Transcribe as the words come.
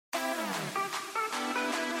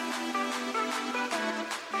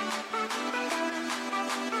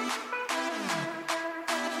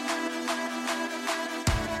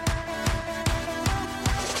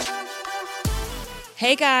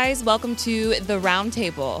Hey guys, welcome to The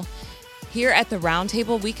Roundtable. Here at The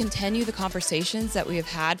Roundtable, we continue the conversations that we have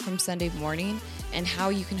had from Sunday morning and how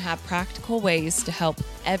you can have practical ways to help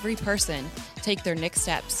every person take their next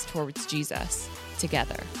steps towards Jesus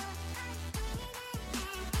together.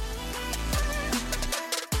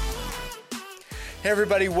 Hey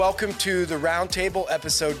everybody, welcome to the Roundtable,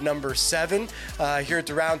 episode number 7. Here at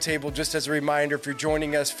the Roundtable, just as a reminder, if you're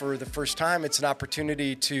joining us for the first time, it's an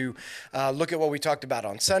opportunity to look at what we talked about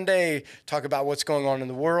on Sunday, talk about what's going on in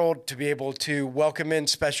the world, to be able to welcome in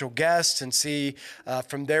special guests and see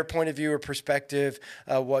from their point of view or perspective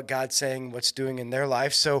what God's saying, what's doing in their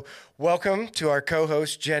life. So welcome to our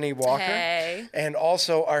co-host, Jenny Walker. Hey. And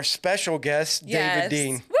also our special guest, David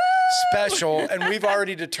Dean. Woo! Special, and we've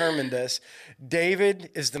already determined this. David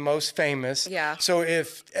is the most famous. Yeah. So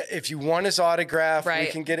if you want his autograph, Right.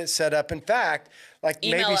 we can get it set up. In fact, like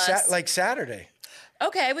Email maybe us. like Saturday.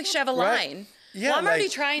 Okay, we should have a Right. line. Yeah, well, I'm already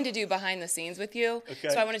like- trying to do behind the scenes with you. Okay.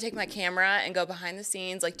 So I want to take my camera and go behind the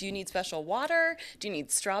scenes. Like, do you need special water? Do you need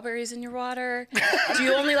strawberries in your water? Do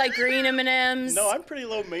you only like green M&Ms? No, I'm pretty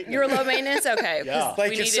low maintenance. You're low maintenance? Okay. 'cause Yeah.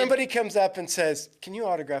 Like we if needed- somebody comes up and says, "Can you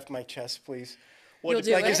autograph my chest, please?" Well, You'll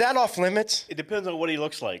do Like, it? is that off limits? It depends on what he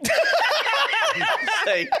looks like.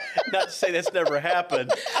 Not to say that's never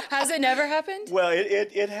happened. Has it never happened? Well,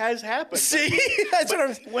 it has happened. See, that's what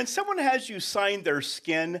I'm. When someone has you sign their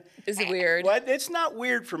skin, Is it weird? well, it's not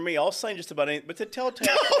weird for me. I'll sign just about anything. But the telltale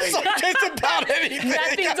sign, It's about anything.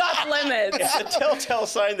 Nothing's off limits. the telltale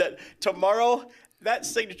sign that tomorrow that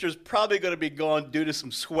signature is probably going to be gone due to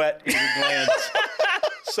some sweat in your glands.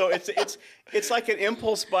 So it's like an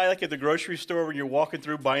impulse buy, like at the grocery store when you're walking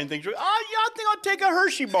through buying things. You're, I think I'll take a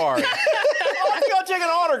Hershey bar. I think I'll take an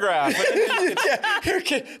autograph. And then Yeah, here,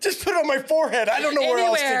 kid, just put it on my forehead. I don't know where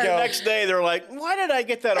else to Anywhere. go. the next day they're like, why did I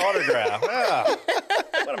get that autograph? Ah,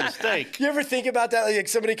 what a mistake. You ever think about that? Like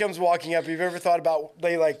somebody comes walking up. You've ever thought about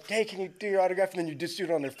they like, "Hey, can you do your autograph?" And then you just do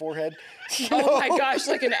it on their forehead. Oh my gosh,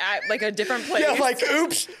 like a different place. Yeah, like,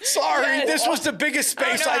 oops, sorry. Yes. This was the biggest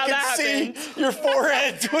space know I how could that see. happened. Your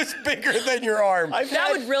forehead was bigger than your arm. that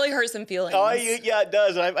would really hurt some feelings. Oh, yeah, it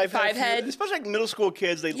does. I've had Five a few- head. especially like middle school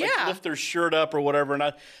kids. They like Yeah. lift their shirt up or whatever,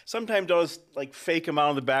 and sometimes I'll just like fake them out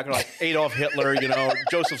on the back, like Adolf Hitler,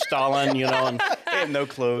 Joseph Stalin, and they have no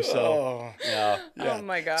clue. So yeah. Oh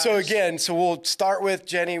my gosh. So again, we'll start with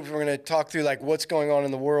Jenny. We're going to talk through like what's going on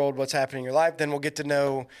in the world, what's happening in your life. Then we'll get to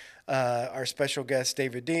know our special guest,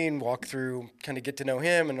 David Dean, walk through, kind of get to know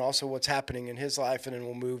him and also what's happening in his life. And then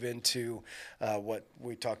we'll move into what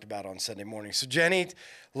we talked about on Sunday morning. So Jenny,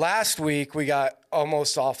 last week we got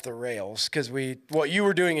almost off the rails because what you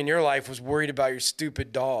were doing in your life was worried about your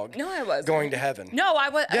stupid dog. No, I wasn't. Going to heaven. No, I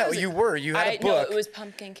was. Yeah, you were. You had a No, book. it was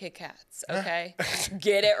pumpkin Kit Kats. Okay,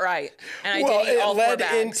 get it right. And I Well, did eat all it 4 led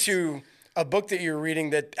bags. into a book that you were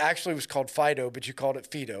reading that actually was called Fido, but you called it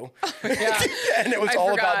Fido. Yeah. And it was I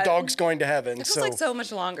all forgot. about dogs going to heaven. It was like so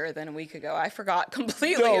much longer than a week ago. I forgot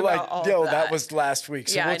completely No, about all of that. that was last week.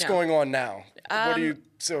 So Yeah, I what's know. going on now?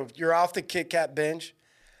 So you're off the Kit Kat binge?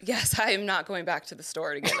 Yes, I am not going back to the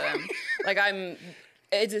store to get them.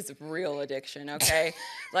 It is real addiction, okay?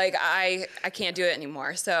 Like, I can't do it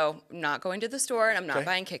anymore. So I'm not going to the store, and I'm not Okay.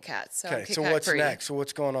 buying Kit Kats. So Okay, Kit so Kat what's free. next? So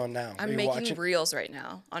what's going on now? Are I'm you making watching? reels right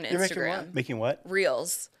now on You're making Instagram. what? Making what?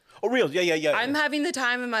 Reels. Oh, reels. Yeah. I'm having the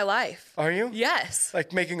time of my life. Are you? Yes.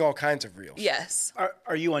 Like making all kinds of reels? Yes.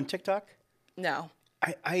 Are you on TikTok? No.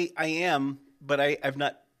 I am, but I've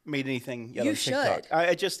not made anything yet You on TikTok.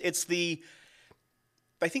 should.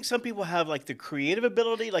 I think some people have like the creative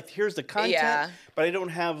ability, like here's the content, Yeah. but I don't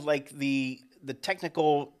have like the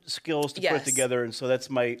technical skills to put Yes. it together, and so that's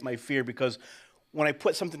my fear because when I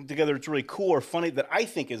put something together, it's really cool or funny that I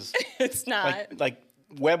think is It's not. like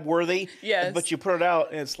web worthy. Yes. But you put it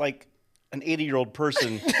out, and it's like an 80-year-old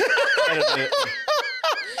person editing it,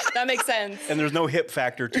 That makes sense. and there's no hip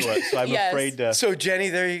factor to it, so I'm Yes. afraid to. So Jenny,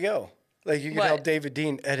 there you go. Like you can What? help David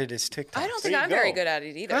Dean edit his TikTok. I don't think There you I'm very go. good at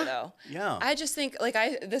it either, though. Yeah. I just think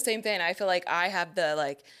the same thing. I feel like I have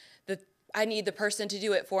I need the person to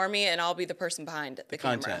do it for me, and I'll be the person behind the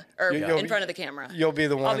camera content. or You'll in be- front of the camera. You'll be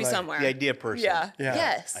the one. I'll be like- somewhere. The idea person. Yeah. Yeah.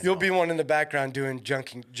 Yes. You'll be one in the background doing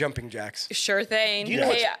jumping jacks. Sure thing. You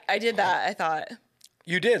know Hey, I did that. I thought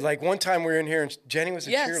You did. Like one time we were in here and Jenny was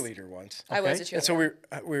a Yes. cheerleader once. I was a Okay. cheerleader. And so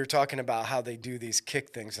we were talking about how they do these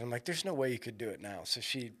kick things. And I'm like, there's no way you could do it now. So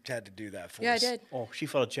she had to do that for Yeah, I us. did. Oh, she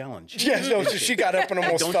felt a challenge. Yeah, no, so she got up and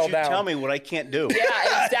almost Don't fell you down. tell me what I can't do.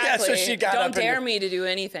 Yeah, exactly. so she got Don't up and- dare me to do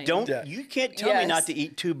anything. Don't Yeah. you can't tell me Yes. not to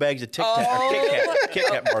eat 2 bags of Kit Kat, Oh. Kit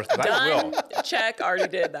Kat bars. 'Cause I Done. will. Check. Already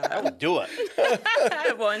did that. Do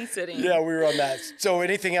it. One sitting. Yeah, we were on that. So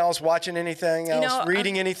anything else? Watching anything else?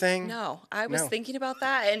 Reading anything? No, I was thinking about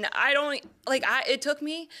that, and I don't it took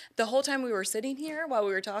me the whole time we were sitting here while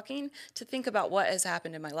we were talking to think about what has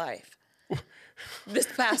happened in my life this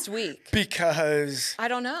past week. Because I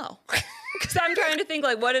don't know. Because I'm trying to think,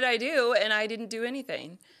 what did I do? And I didn't do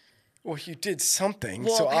anything. well, you did something.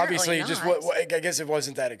 Well, So apparently obviously, not. I guess it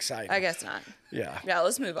wasn't that exciting. I guess not. Yeah. Yeah,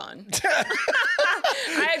 let's move on.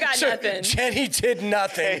 I got nothing. Jenny did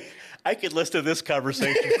nothing. Hey, I could listen to this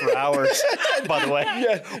conversation for hours. By the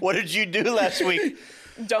way, what did you do last week?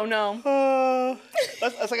 Don't know.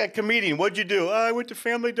 That's like a comedian. What'd you do? I went to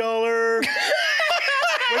Family Dollar.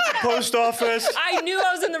 Went to post office. I knew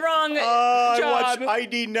I was in the wrong I job. watched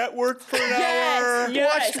ID Network for an Yes, hour.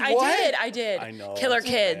 yes, Watched what? I did. I know. Killer it's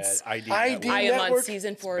Kids. bad. ID ID Network. I am on Network?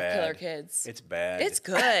 season 4 of Bad. Killer Kids. It's bad. It's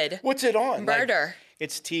good. What's it on? Murder.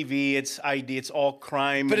 It's TV. It's ID. It's all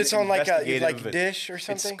crime. But it's on like investigative. Dish or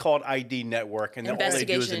something? It's called ID Network, and all they do is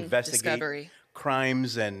Investigation, investigate Discovery.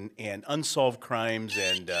 crimes and unsolved crimes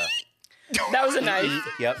and. That was a knife.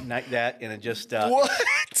 Yep, like that, and it just. What?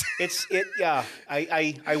 Yeah.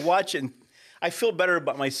 I watch it. And I feel better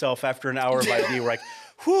about myself after an hour of ID. We're like,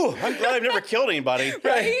 whew, I'm glad I've never killed anybody.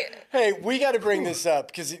 Right? Hey, we got to bring this up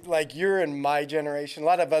because, you're in my generation. A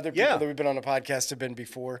lot of other people Yeah. that we've been on the podcast have been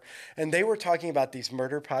before, and they were talking about these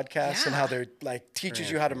murder podcasts and how they're teaches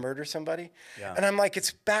you how to murder somebody. Yeah. And I'm like,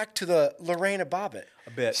 it's back to the Lorena Bobbitt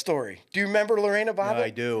bit. story. Do you remember Lorena Bobbitt? I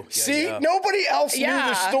do. Yeah, See, yeah. nobody else knew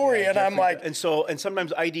the story, and I'm like, And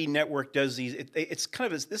sometimes ID Network does these. It's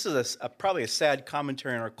kind of this is probably a sad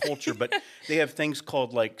commentary on our culture, but they have things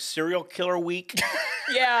called Serial Killer Week.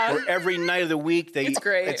 Yeah. Where every night of the week It's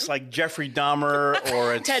great. It's like Jeffrey Dahmer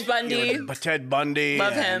or it's Ted Bundy. Ted Bundy.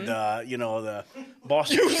 Love and, him. The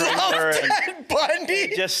Boston you Strangler. love Ted Bundy?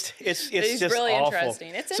 It's It's just really awful.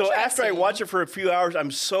 interesting. It's so after I interesting. watch it for a few hours,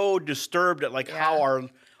 I'm so disturbed at how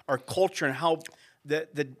our culture and how the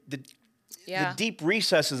deep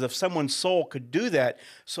recesses of someone's soul could do that.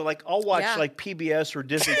 So I'll watch PBS or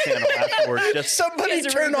Disney Channel afterwards. Just Somebody It's a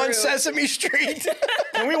turn on regroup. Sesame Street.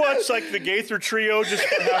 can we watch the Gaither Trio just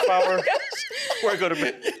for a half hour before I go to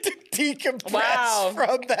bed? to decompress Wow.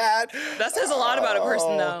 from that. That says a lot about a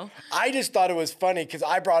person, though. I just thought it was funny because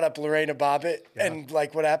I brought up Lorena Bobbitt and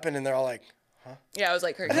what happened, and they're all like, Yeah, I was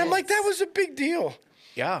like, her and I'm kids. like, that was a big deal.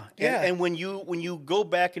 Yeah. Yeah. And when you go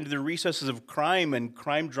back into the recesses of crime and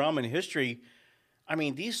crime drama and history, I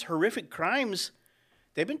mean, these horrific crimes,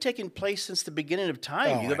 they've been taking place since the beginning of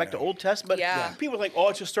time. Oh, You go I back to know. Old Testament. Yeah. People are like, oh,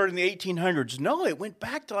 it just started in the 1800s. No, it went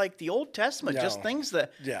back to the Old Testament. No. Just things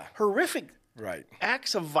that Yeah. horrific Right.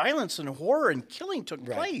 acts of violence and horror and killing took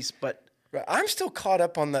place. But Right. I'm still caught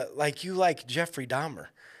up on you like Jeffrey Dahmer.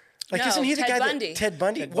 No, Isn't he the Ted guy Bundy. Ted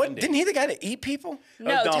Bundy? Ted What? Bundy. Didn't he the guy to eat people?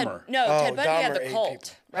 No, Ted, Dahmer. no, Oh, Ted Bundy had Dahmer the ate cult, people.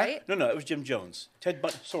 right? no, it was Jim Jones. Ted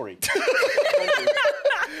Bundy. Sorry.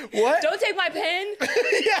 What? Don't take my pen.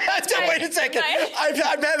 Yeah, wait a second. Right.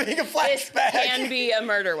 I'm having a It flashback. can be a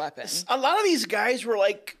murder weapon. A lot of these guys were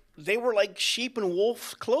they were like sheep in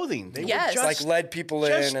wolf clothing. They Yes. were just led people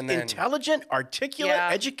in just and then intelligent, articulate, Yeah.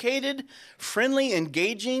 educated, friendly,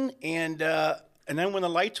 engaging, and then when the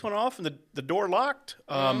lights went off and the door locked,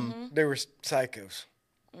 they were psychos.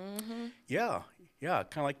 yeah, kind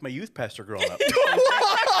of like my youth pastor growing up.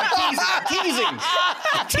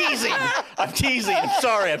 I'm teasing. I'm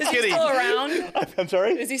sorry. I'm Is he kidding. still around? I'm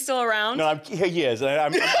sorry. Is he still around? No, he is.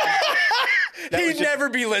 He'd never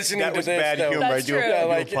be listening that to was this. bad though. humor. I That's do, true. I Yeah, do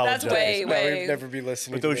like, apologize. that's way, No, way. he'd never be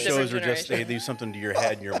listening But to those this. shows are Different just they do something to your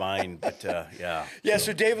head and your mind. But yeah. Yeah,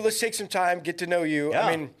 so David, let's take some time, get to know you. Yeah.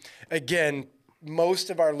 I mean, again, most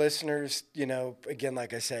of our listeners, again,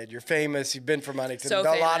 like I said, you're famous. You've been from Huntington. So A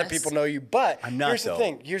lot of famous. people know you. But I'm not, here's the though.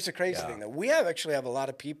 thing. Here's the crazy thing, though. We actually have a lot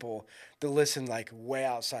of people that listen way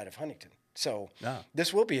outside of Huntington. So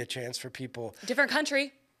this will be a chance for people. Different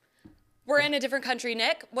country. We're in a different country,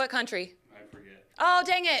 Nick. What country? I forget. Oh,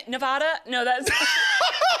 dang it. Nevada? No, that's...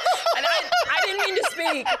 And I didn't mean to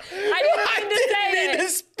speak. I didn't mean to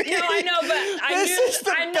say it. No, I know, but I This knew. is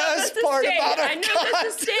the I know best that's a part state. about our I know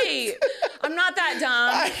that's a state. I'm not that dumb.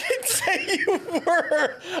 I didn't say you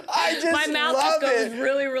were. I just My mouth love just goes it.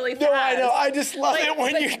 really, really fast. No, I know. I just love it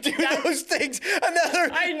when but you do that- those things. Another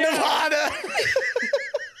I know. Nevada.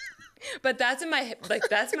 But that's in my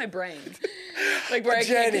that's my brain, where I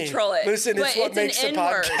Jenny, can't control it. Listen, But it's what makes the an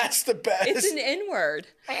N-word. podcast the best. It's an N-word,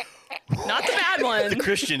 not the bad one. The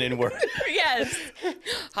Christian N-word. Yes,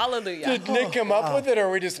 hallelujah. Did Nick come up with it, or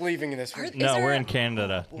are we just leaving this? Is No, there we're a- in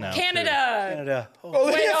Canada now. Canada. Canada. Oh,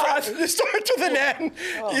 Way yeah, off. it starts with an N.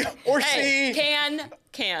 Or Hey, C.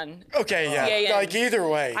 Can. Okay, yeah. C-A-N. Like either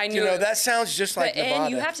way. I knew it. that sounds just like The Nevada.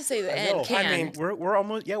 N, you have to say the N. Can. I mean, We're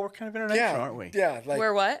almost, we're kind of international, aren't we? Yeah. Like,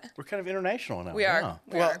 We're what? We're kind of international now. We are. Yeah.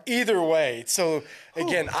 We well, are. either way. So,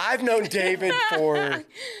 again, I've known David for,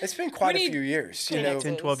 it's been quite a We need few years.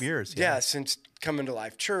 10, 12 years. Yeah, since coming to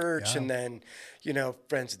Life Church and then,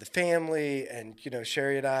 friends of the family. And,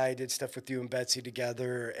 Sherry and I did stuff with you and Betsy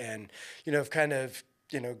together and, have kind of,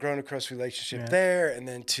 grown across relationship there. And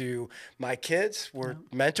then to my kids were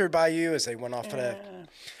mentored by you as they went off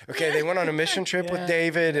they went on a mission trip with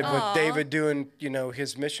David and with David doing,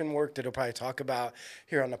 his mission work that he'll probably talk about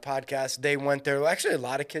here on the podcast. They went there. Well, actually, a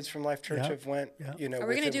lot of kids from Life Church have went, Are we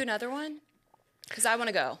going to do another one? Because I want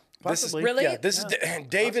to go. This is Really? Yeah, this is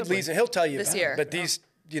David leads, and he'll tell you This about year. it. But these,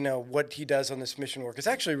 what he does on this mission work is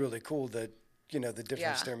actually really cool. That the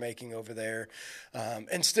difference they're making over there,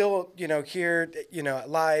 and still, here, at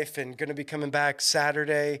Life, and going to be coming back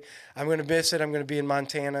Saturday. I'm going to miss it. I'm going to be in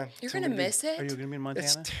Montana. You're going to miss it? Are you going to be in Montana?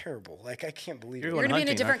 It's terrible. Like I can't believe You're going to be in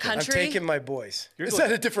a different I'm country? taking my boys. It's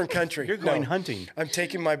not a different country. You're going hunting. I'm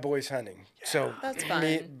taking my boys hunting. So That's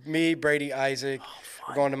fun. me, Brady, Isaac.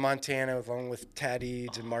 We're going to Montana along with Tad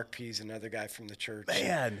Eads and Mark Pease, another guy from the church.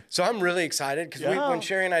 Man. So I'm really excited because when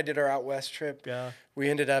Sherry and I did our out west trip, we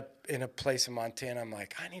ended up in a place in Montana. I'm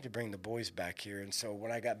like, I need to bring the boys back here. And so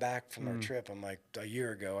when I got back from our trip, I'm like, a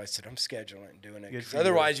year ago, I said, I'm scheduling it and doing it. Because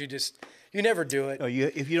otherwise you never do it. Oh,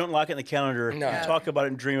 if you don't lock it in the calendar, talk about it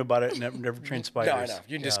and dream about it, and it never transpires. No, I know.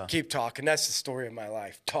 You can just keep talking. That's the story of my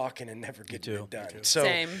life, talking and never getting it done.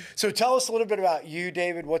 Same. So tell us a little bit about you,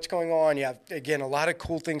 David. What's going on? You have, again, a lot of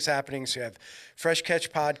cool things happening. So you have Fresh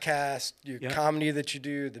Catch Podcast, your comedy that you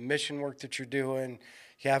do, the mission work that you're doing.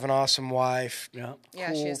 You have an awesome wife. Yeah,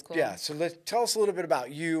 she is cool. Yeah, so tell us a little bit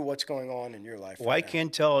about you, what's going on in your life. Well, I can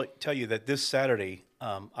tell you that this Saturday,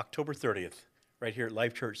 October 30th, right here at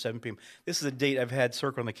Life Church, 7 p.m. This is a date I've had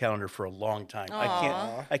circled on the calendar for a long time.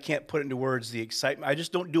 I can't put into words the excitement. I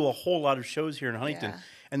just don't do a whole lot of shows here in Huntington.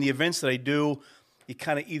 And the events that I do, you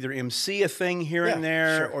kind of either MC a thing here and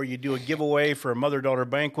there, or you do a giveaway for a mother-daughter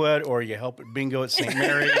banquet, or you help at bingo at St.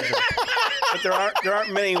 Mary's. But there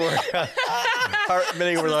aren't many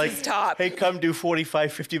where like, hey, come do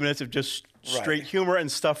 45, 50 minutes of just straight humor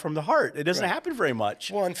and stuff from the heart. It doesn't happen very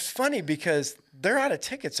much. Well, and it's funny because they're out of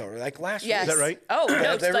tickets already. Like last week. Yes. Is that right? Oh,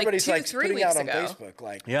 no, it's everybody's like like 3 putting weeks out on ago. Facebook.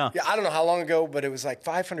 Like, Yeah, I don't know how long ago, but it was like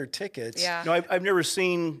 500 tickets. Yeah. No, I've never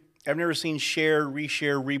seen share,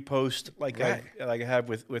 reshare, repost like I have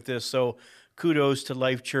with this. So kudos to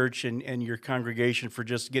Life Church and your congregation for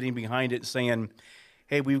just getting behind it and saying,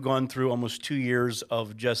 hey, we've gone through almost 2 years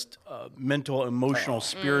of just mental, emotional,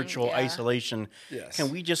 spiritual isolation. Yes. Can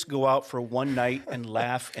we just go out for one night and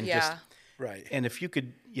laugh and just and if you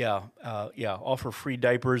could offer free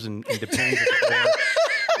diapers and depends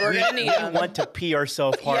We're going to need them. We want to pee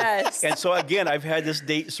ourselves hard. Yes. And so, again, I've had this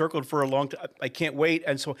date circled for a long time. I can't wait.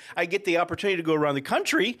 And so I get the opportunity to go around the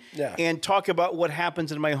country and talk about what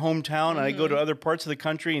happens in my hometown. And I go to other parts of the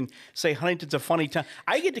country and say, Huntington's a funny town.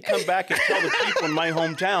 I get to come back and tell the people in my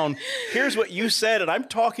hometown, here's what you said. And I'm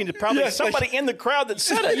talking to probably somebody in the crowd that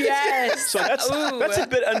said it. Yes. So that's a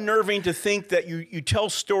bit unnerving to think that you tell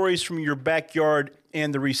stories from your backyard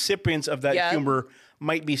and the recipients of that humor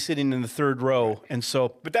might be sitting in the third row. And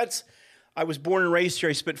so, but I was born and raised here.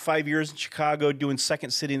 I spent 5 years in Chicago doing Second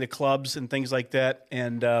City in the clubs and things like that,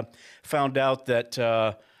 and found out that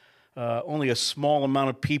only a small amount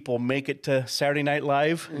of people make it to Saturday Night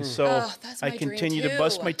Live. And so that's my I continue dream to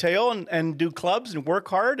bust my tail and do clubs and work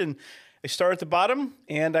hard. And I start at the bottom,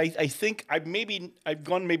 and I think I've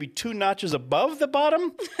gone maybe 2 notches above the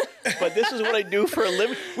bottom, but this is what I do for a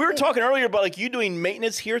living. We were talking earlier about like you doing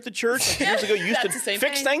maintenance here at the church. Years ago, you used to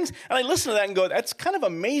fix things, and I listen to that and go, that's kind of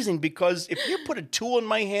amazing, because if you put a tool in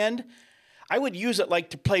my hand, I would use it like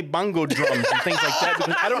to play bongo drums and things like that,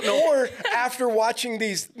 because I don't know. Or after watching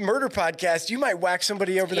these murder podcasts, you might whack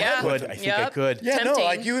somebody over the head with it. I think I could. Yeah, Tempting. no,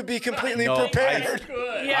 like you would be completely prepared.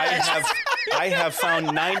 I have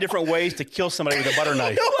found 9 different ways to kill somebody with a butter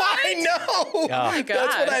knife. No, I know. Oh my gosh.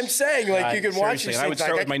 That's what I'm saying. Like you can watch these things. I would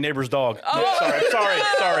start like, with my neighbor's dog. Oh.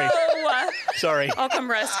 Sorry. I'll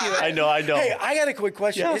come rescue it. I know. Hey, I got a quick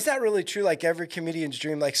question. Yeah. Is that really true? Like every comedian's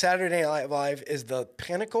dream, like Saturday Night Live is the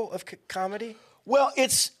pinnacle of comedy? Well,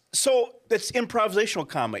 it's improvisational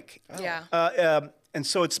comic. Yeah. And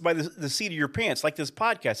so it's by the seat of your pants, like this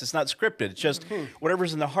podcast. It's not scripted. It's just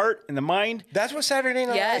whatever's in the heart and the mind. That's what Saturday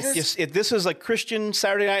Night Live is? Yes, this is like Christian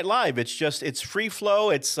Saturday Night Live. It's free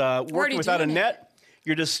flow. It's working without a net.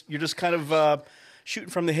 You're just kind of shooting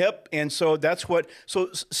from the hip. And so so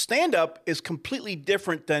stand-up is completely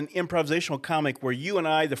different than improvisational comic, where you and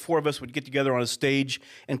I, the 4 of us, would get together on a stage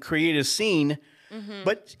and create a scene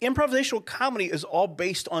But improvisational comedy is all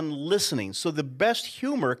based on listening. So the best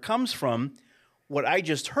humor comes from what I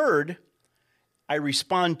just heard, I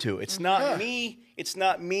respond to. It's not me. It's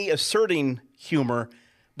not me asserting humor,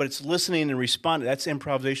 but it's listening and responding. That's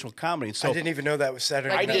improvisational comedy. So I didn't even know that was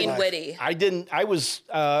Saturday Like Night being Live. witty. I didn't. I was.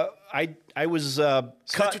 I was. So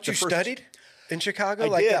cut that's what the you first- studied in Chicago? I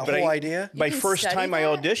Like did, that but whole idea? My can first study time I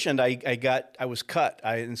that? auditioned, I was cut,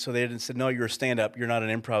 and so they said, "No, you're a stand-up. You're not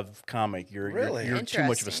an improv comic. You're Really? you're too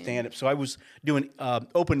much of a Interesting. stand-up." So I was doing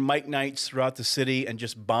open mic nights throughout the city and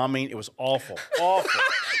just bombing. It was awful, awful.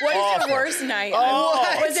 What is awful. your worst night?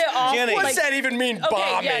 Oh, Was it awful? Jenny. What does that even mean, Okay,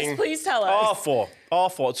 bombing? yes, please tell us. Awful,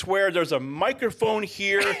 awful. It's where there's a microphone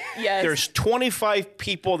here. Yes. There's 25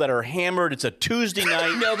 people that are hammered. It's a Tuesday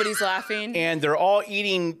night. Nobody's laughing. And they're all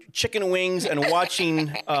eating chicken wings and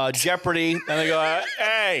watching Jeopardy. And they go,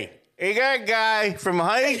 "Hey, you got a guy from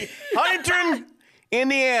Huntington,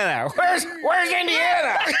 Indiana. Where's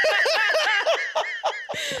Indiana?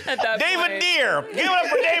 At that David point. Deere. Give it up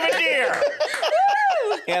for David Deere."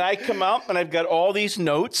 And I come out and I've got all these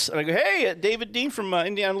notes. And I go, "Hey, David Dean from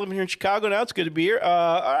Indiana. I'm living here in Chicago now. It's good to be here.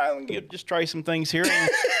 All right, let me just try some things here."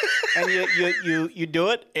 And you do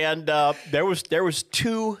it. And there was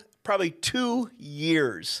probably 2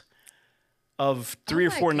 years of 3 or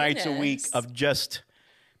my 4 nights a week goodness. of just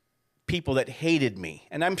people that hated me.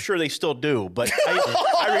 And I'm sure they still do. But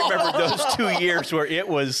I remember those 2 years where it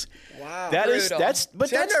was. Wow. Brutal. That's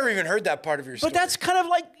See, I've never even heard that part of your story. but that's kind of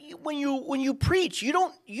like when you preach. You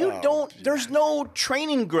don't. There's no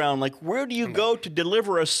training ground. Like, where do you go to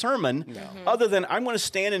deliver a sermon other than I'm going to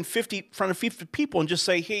stand in front of 50 people and just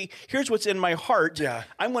say, "Hey, here's what's in my heart. Yeah.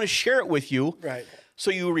 I'm going to share it with you." Right. So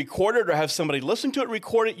you record it or have somebody listen to it,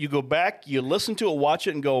 record it. You go back, you listen to it, watch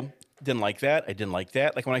it, and go, "Didn't like that. I didn't like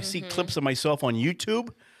that." Like when I see clips of myself on YouTube,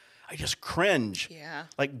 I just cringe. Yeah.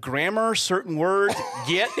 Like grammar, certain words.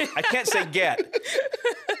 Get. I can't say get.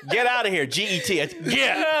 Get out of here. G-E-T. It's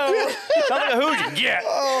get. Sound like a Hoosier. Get.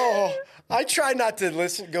 Oh, I try not to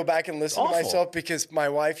go back and listen Awful. to myself because my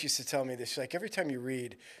wife used to tell me this. She's like, every time you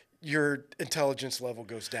read, your intelligence level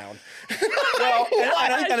goes down. Well,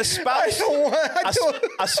 and a spouse,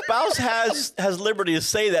 a spouse has liberty to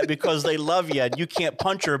say that because they love you and you can't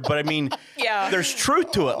punch her. But I mean, Yeah. there's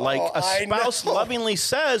truth to it. Like a I spouse know. lovingly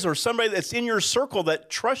says, or somebody that's in your circle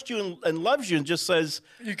that trusts you and loves you and just says,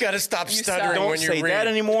 You got to stop You stuttering suck. "Don't when you say read. that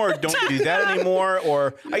anymore. Or don't do that anymore."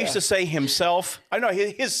 Or I used to say himself. I know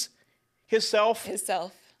his self.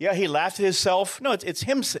 Himself. Yeah, he laughed at himself. No, it's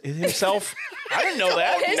himself. I didn't know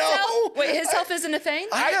that. Himself? Wait, his self isn't a thing?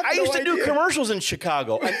 have I no used to do idea. commercials in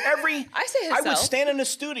Chicago, and I say I would himself. stand in a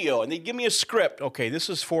studio, and they'd give me a script. Okay, this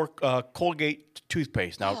is for Colgate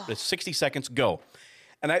toothpaste. Now, it's 60 seconds, go.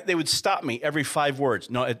 And they would stop me every 5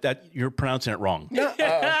 words. No, that you're pronouncing it wrong.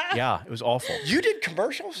 Yeah, it was awful. You did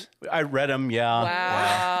commercials? I read them. Yeah.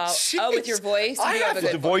 Wow. Oh, with your voice? I You do have a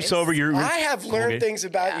have good The voiceover. You're. I have learned Colgate. things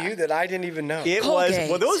about you that I didn't even know. It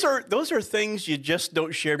Colgate. was well. Those are things you just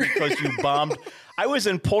don't share because you bombed. I was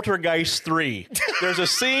in Poltergeist 3. There's a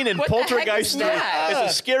scene in What the heck Poltergeist is 3. that?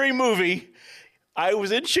 It's a scary movie. I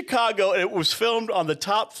was in Chicago, and it was filmed on the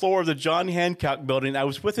top floor of the John Hancock building. I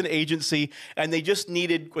was with an agency, and they just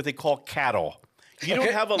needed what they call cattle. You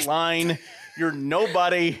don't have a line. You're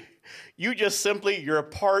nobody. You just simply, you're a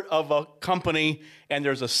part of a company, and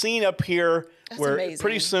there's a scene up here where amazing.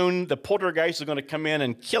 pretty soon the poltergeist is going to come in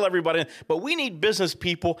and kill everybody. But we need business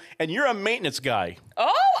people, and you're a maintenance guy.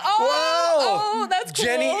 Oh, that's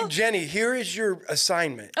cool. Jenny, here is your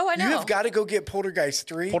assignment. Oh, I know. You have got to go get Poltergeist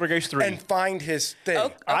 3. Poltergeist 3. And find his thing. Oh,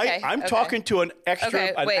 okay, I'm okay. talking to an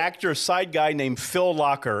Okay, wait. actor, side guy named Phil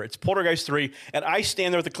Locker. It's Poltergeist 3, and I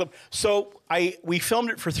stand there with the clip. So we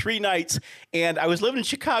filmed it for 3 nights, and I was living in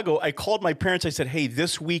Chicago. I called my parents. I said, "Hey,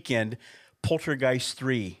 this weekend, Poltergeist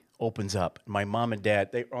 3 opens up." My mom and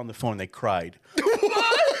dad, they were on the phone. They cried.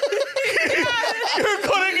 You're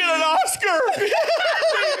going to get an Oscar. We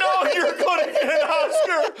know you're going to get an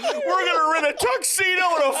Oscar. We're going to rent a tuxedo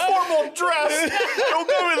and a formal dress. Don't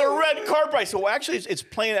go with a red carpet. I said, "Well, actually, it's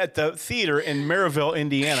playing at the theater in Maryville,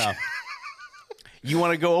 Indiana. You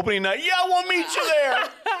want to go opening night?" "Yeah, we'll meet you there."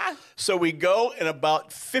 So we go, and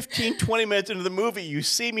about 15, 20 minutes into the movie, you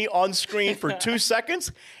see me on screen for 2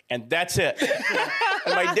 seconds, and that's it.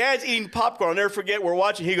 And my dad's eating popcorn. I'll never forget, we're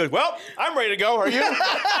watching. He goes, "Well, I'm ready to go. Are you?"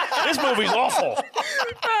 This movie's awful.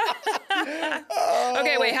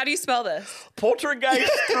 Okay, wait, how do you spell this?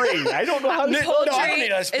 Poltergeist 3. I don't know how to spell No, I it. don't need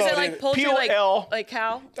to Is spell it it like either. poultry, P-O-L. like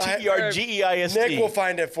cow? T-E-R-G-E-I-S-T. Nick will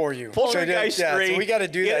find it for you. Poltergeist So, 3. so we got to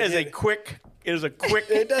do that. It is a quick.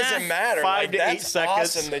 It doesn't matter. 5 to 8 that's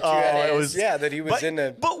seconds. awesome that you had it was, that he was but, in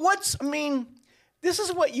a. But what's, I mean, this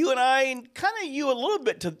is what you and I, and kind of you a little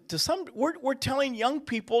bit to some, we're telling young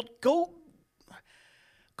people, go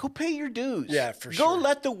pay your dues. Yeah, for Go sure.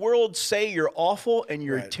 let the world say you're awful and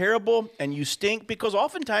you're terrible and you stink, because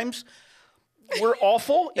oftentimes we're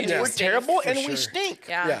awful and we're terrible and we stink.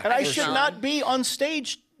 Yeah. And I for should sure. not be on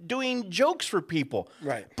stage doing jokes for people.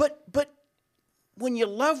 Right. But when you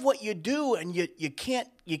love what you do and you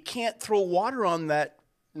can't throw water on that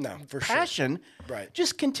No, for passion, sure. Right.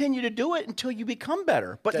 just continue to do it until you become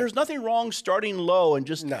better. But there's nothing wrong starting low and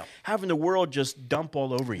just having the world just dump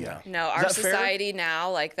all over you. No, Is our that fair? society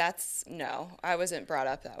now, like I wasn't brought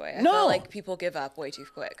up that way. I No. feel like people give up way too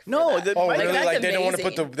quick. No, that. Oh, Like, really? that's Like they don't want to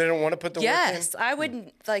amazing. put the work in? Yes, I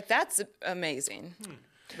wouldn't, like, that's amazing.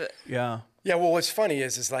 But, Yeah. Yeah, well, what's funny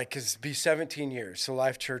is like, because it'd be 17 years, so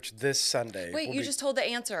Life Church this Sunday. wait, will you be- just told the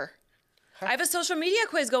answer. I have a social media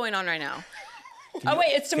quiz going on right now. Oh, wait,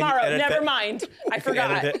 it's tomorrow. edit Never that? mind. I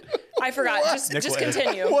forgot. edit it? I forgot. Just Nick will edit.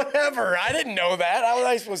 continue. Whatever. I didn't know that. How was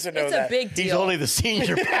I supposed to know It's that? a big deal. He's only the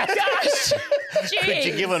senior pastor. Gosh. Could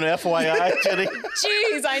you Jeez. give an FYI, Jenny?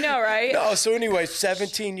 Jeez, I know, right? Oh, so anyway,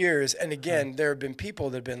 17 years. And again, there have been people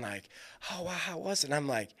that have been like, oh, wow, how was it? And I'm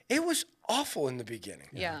like, it was awful in the beginning.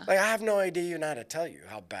 Yeah. Like, I have no idea even how to tell you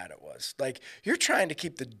how bad it was. Like, you're trying to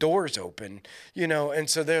keep the doors open, and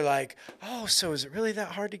so they're like, oh, so is it really that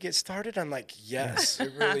hard to get started? I'm like, yes,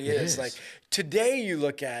 it really is. Like, today you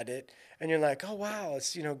look at it and you're like, oh, wow,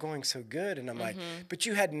 it's, going so good. And I'm like, but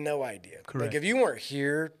you had no idea. Correct. Like, if you weren't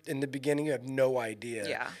here in the beginning, you have no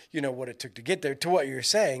idea, what it took to get there. To what you're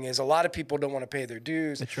saying is a lot of people don't want to pay their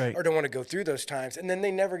dues. That's right. Or don't want to go through those times. And then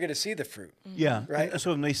they never get to see the fruit. Yeah. Right. And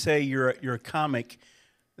so when they say you're a comic,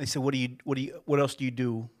 they say, what else do you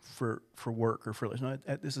do for work or for no,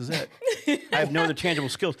 this is it. I have no other tangible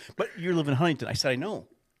skills. But you live in Huntington. I said, I know.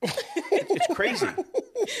 It's crazy.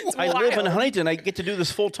 I live in Huntington. I get to do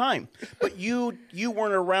this full time. But you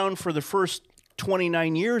weren't around for the first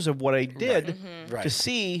 29 years of what I did Right. to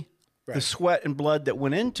see the sweat and blood that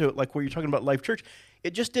went into it, like where you're talking about Life Church.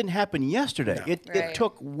 It just didn't happen yesterday. No. It Right.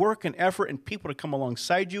 took work and effort and people to come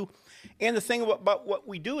alongside you. And the thing about what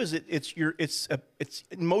we do is it's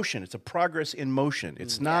in motion. It's a progress in motion.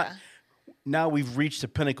 It's not now we've reached the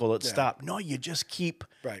pinnacle. Let's stop. No, you just keep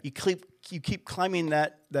you keep climbing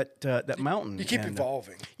that mountain. You keep And,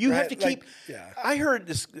 evolving. You have right? to keep. Like, I heard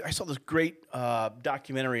this. I saw this great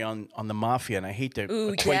documentary on the mafia, and I hate to Ooh,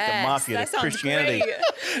 equate yes, the mafia that to sounds Christianity.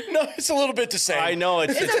 great. No, it's a little bit the same. I know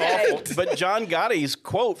it's okay. awful. But John Gotti's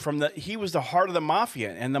quote he was the heart of the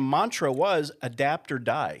mafia, and the mantra was adapt or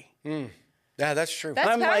die. Yeah, that's true. That's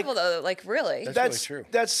I'm like- powerful, though. Like, really. That's really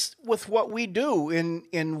true. That's with what we do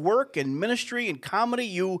in work and ministry and comedy.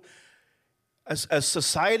 As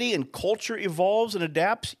society and culture evolves and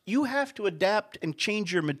adapts, you have to adapt and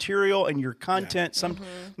change your material and your content.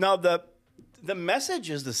 Now the message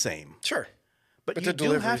is the same. Sure. But But you the do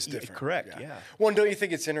delivery have is to, different. correct, yeah. Well, and don't you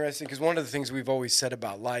think it's interesting? Because one of the things we've always said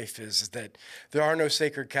about life is that there are no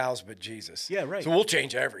sacred cows but Jesus. Yeah, right. So we'll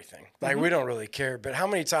change everything. Like, we don't really care. But how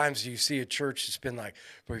many times do you see a church that's been like,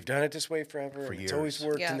 we've done it this way forever, and it's always years.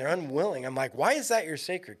 worked, Yeah. and they're unwilling. I'm like, why is that your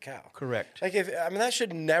sacred cow? Correct. Like, that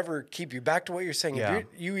should never keep you. Back to what you're saying. Yeah. If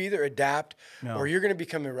you either adapt or you're going to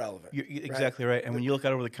become irrelevant. You're exactly right. And when you look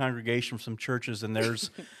out over the congregation from some churches and there's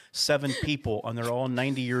 7 people and they're all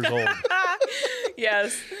 90 years old.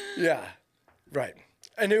 Yes. Yeah. Right.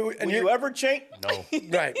 And Will you ever change? No.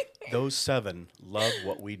 right. Those 7 love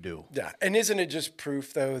what we do. Yeah, and isn't it just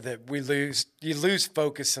proof though that you lose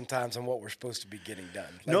focus sometimes on what we're supposed to be getting done?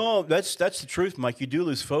 Like, No, that's the truth, Mike. You do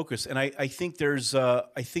lose focus, and I think there's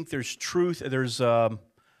truth.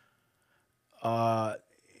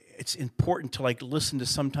 It's important to listen to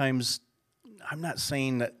sometimes. I'm not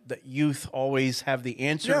saying that youth always have the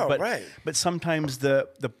answer, No, but right. but sometimes the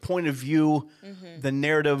point of view, the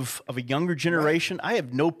narrative of a younger generation, I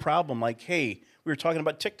have no problem. Like, hey, we were talking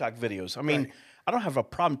about TikTok videos. I mean, I don't have a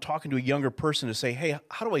problem talking to a younger person to say, hey,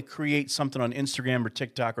 how do I create something on Instagram or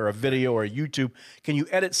TikTok or a video or YouTube? Can you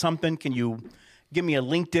edit something? Can you give me a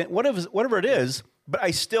LinkedIn? Whatever it is. But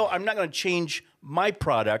I'm not going to change my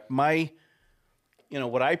product, my,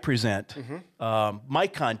 what I present, my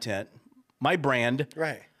content, my brand.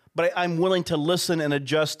 Right. But I'm willing to listen and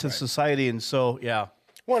adjust to society. And so, yeah.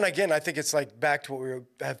 Well, and again, I think it's like back to what we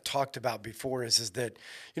have talked about before is that,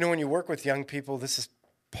 when you work with young people, this is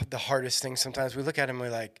the hardest thing. Sometimes we look at them and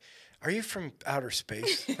we're like, are you from outer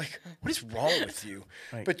space? Like, what is wrong with you?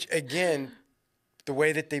 Right. But again, the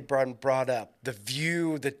way that they've brought up, the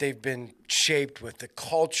view that they've been shaped with, the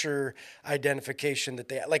culture identification that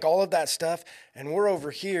they like, all of that stuff. And we're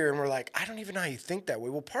over here and we're like, I don't even know how you think that way.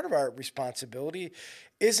 Well, part of our responsibility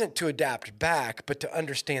isn't to adapt back, but to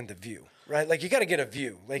understand the view, right? Like you got to get a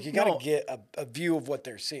view. Like you got to get a view of what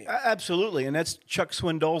they're seeing. Absolutely. And that's Chuck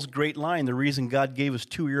Swindoll's great line, the reason God gave us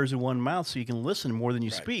 2 ears and 1 mouth so you can listen more than you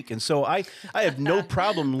speak. And so I have no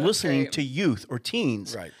problem listening to youth or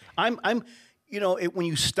teens. Right. I'm when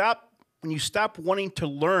you stop wanting to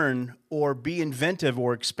learn or be inventive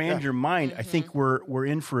or expand your mind, I think we're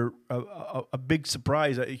in for a big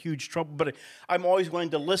surprise, a huge trouble. But I'm always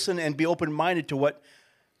willing to listen and be open-minded to what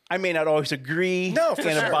I may not always agree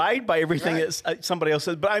and abide by everything that somebody else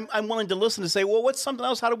says, but I'm willing to listen to say, well, what's something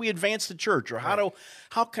else? How do we advance the church? Or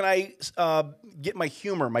how can I get my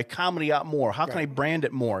humor, my comedy out more? How can I brand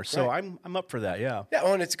it more? So I'm up for that, yeah. Yeah,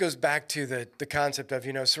 well, and it goes back to the concept of,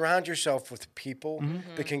 surround yourself with people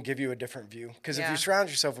that can give you a different view. Because if you surround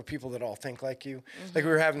yourself with people that all think like you, like we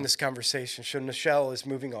were having this conversation, so Michelle is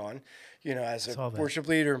moving on, as a worship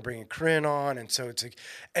leader and bringing Corinne on. And so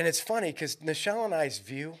and it's funny because Michelle and I's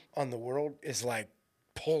view on the world is like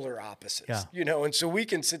polar opposites, and so we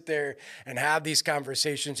can sit there and have these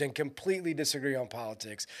conversations and completely disagree on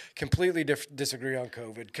politics, completely disagree on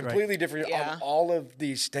COVID, completely different on all of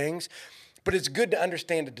these things. But it's good to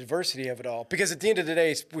understand the diversity of it all, because at the end of the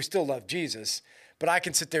day, we still love Jesus. But I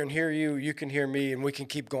can sit there and hear you, you can hear me, and we can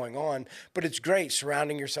keep going on. But it's great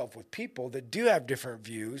surrounding yourself with people that do have different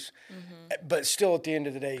views, but still at the end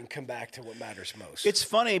of the day, you can come back to what matters most. It's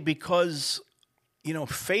funny because,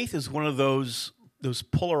 faith is one of those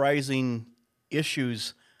polarizing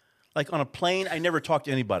issues. Like on a plane, I never talk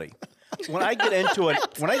to anybody. When I get into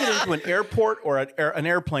an airport or an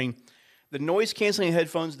airplane, the noise canceling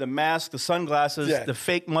headphones, the mask, the sunglasses, the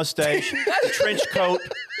fake mustache, the trench coat,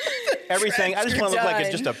 everything. I just want to look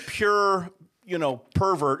like just a pure,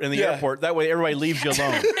 pervert in the airport. That way everybody leaves you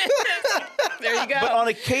alone. There you go. But on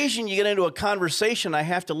occasion, you get into a conversation, I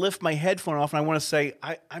have to lift my headphone off, and I want to say,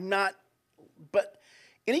 I'm not. But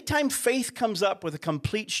anytime faith comes up with a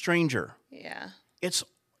complete stranger, it's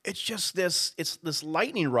just this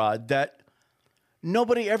lightning rod that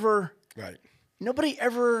nobody ever.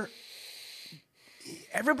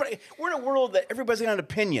 Everybody, we're in a world that everybody's got an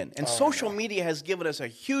opinion, and social media has given us a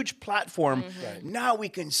huge platform. Now we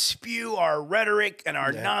can spew our rhetoric and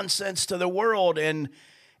our nonsense to the world, and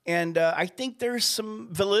I think there's some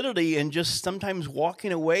validity in just sometimes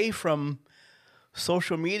walking away from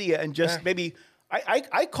social media and just maybe.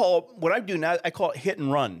 I call what I do now. I call it hit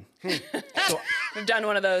and run. So, I've done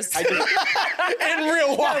one of those. In real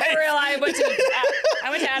life. No, for real, I went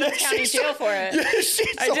to Adams County Jail for it.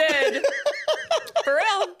 I did. For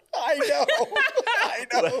real. I know.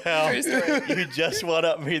 Well, you just one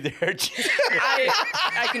up me there.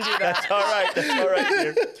 I can do that. That's all right.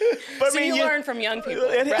 Dear. But so you learn from young people,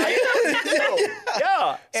 right?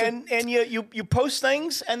 Yeah. And you post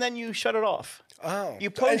things and then you shut it off. Oh. You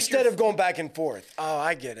post instead of going back and forth. Oh,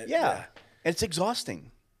 I get it. Yeah. It's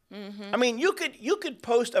exhausting. I mean, you could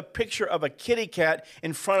post a picture of a kitty cat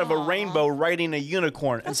in front of a rainbow riding a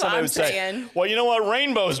unicorn, and somebody would say, "Well, you know what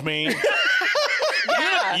rainbows mean?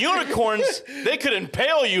 Unicorns, they could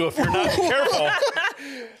impale you if you're not careful.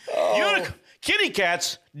 Kitty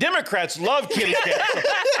cats, Democrats love kitty cats.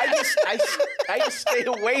 I just stay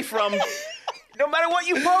away from." No matter what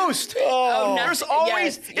you post, there's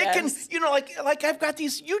always can like I've got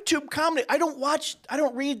these YouTube comedy. I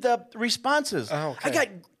don't read the responses. Oh, okay. I got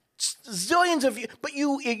zillions of you, but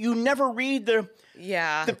you never read the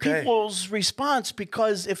people's response,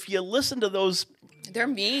 because if you listen to those, they're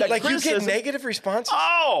mean. Like you get negative responses.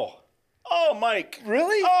 Oh, Mike,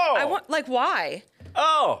 really? Why?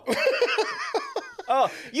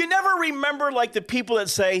 You never remember like the people that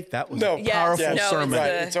say that was a powerful sermon.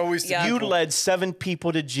 It's always you led 7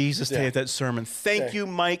 people to Jesus today at that sermon. Thank you,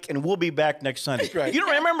 Mike, and we'll be back next Sunday. You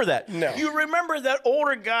don't remember that. No. You remember that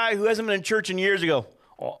older guy who hasn't been in church in years ago.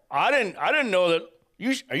 Well, I didn't know that.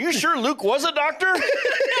 Are you sure Luke was a doctor?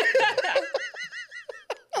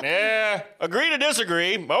 Yeah, agree to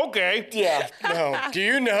disagree. Okay. Yeah. No. Do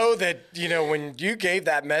you know that, when you gave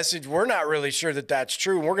that message, we're not really sure that that's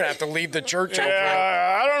true. We're going to have to leave the church over it.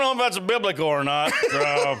 I don't know if that's biblical or not.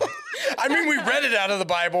 I mean, we read it out of the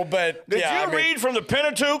Bible, but Did you read from the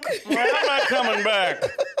Pentateuch? Well, I'm not coming back.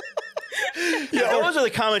 Those are the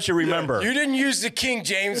comments you remember. You didn't use the King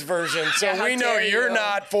James Version, so we know you're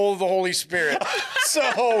not full of the Holy Spirit. So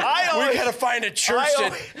we got to find a church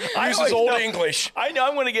that uses Old English. I know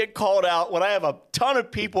I'm going to get called out when I have a ton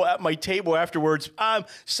of people at my table afterwards. I'm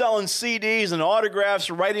selling CDs and autographs,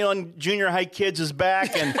 writing on junior high kids'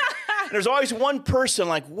 back, and there's always one person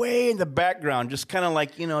like way in the background, just kind of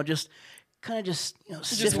like, just kind of just,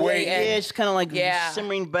 Just waiting. waiting. Yeah, it's kind of like Yeah.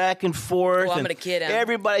 simmering back and forth. Oh, I'm and gonna kid him.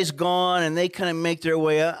 Everybody's gone, and they kind of make their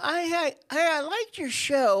way up. I liked your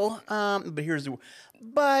show, but here's the,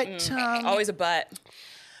 but Always a butt.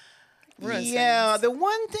 Ruins yeah, things. the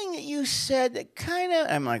one thing that you said that kind of,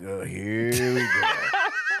 I'm like, oh, here we go.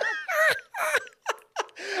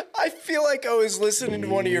 I feel like I was listening to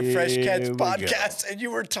one of your Fresh Catch Here we go. podcasts and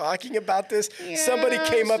you were talking about this. Somebody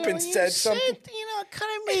came up and you said something. It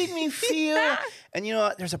kind of made me feel, and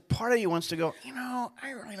there's a part of you wants to go,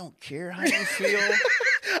 I really don't care how you feel.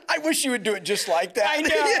 I wish you would do it just like that.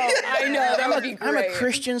 I know. That would be I'm great. a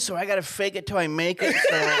Christian, so I got to fake it till I make it.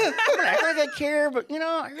 So I'm gonna act like I care, but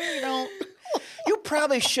I really don't. You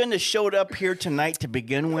probably shouldn't have showed up here tonight to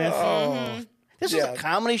begin with. This is a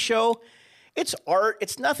comedy show. It's art.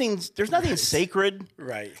 It's nothing. There's nothing sacred.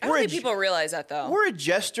 Right. I don't think people realize that, though. We're a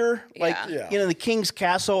jester, like Yeah. the king's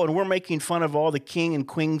castle, and we're making fun of all the king and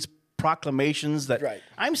queen's proclamations. That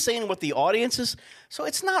I'm saying what the audience is. So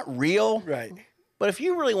it's not real. Right. But if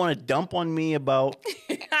you really want to dump on me about,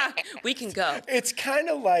 We can go. It's kind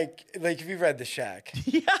of like if you read The Shack.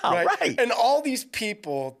 yeah, right. And all these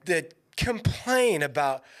people that complain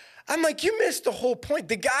about, I'm like, you missed the whole point.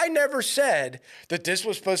 The guy never said that this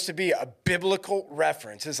was supposed to be a biblical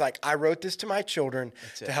reference. It's like, I wrote this to my children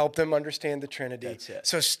to help them understand the Trinity. That's it.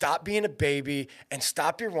 So stop being a baby and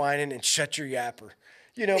stop your whining and shut your yapper.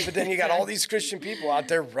 But then you got all these Christian people out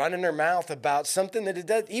there running their mouth about something that it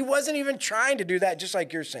does. He wasn't even trying to do that, just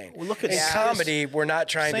like you're saying. Well, look at in comedy, we're not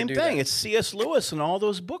trying to do that. Same thing. It's C.S. Lewis and all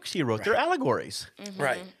those books he wrote. They're allegories.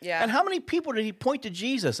 Right. Yeah. And how many people did he point to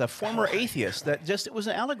Jesus, a former atheist, that just it was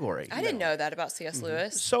an allegory? I didn't know that about C.S.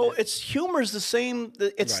 Lewis. So humor is the same.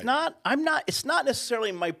 It's not. It's not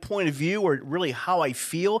necessarily my point of view or really how I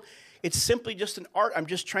feel. It's simply just an art. I'm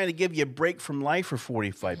just trying to give you a break from life for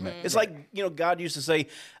 45 minutes. It's like, God used to say,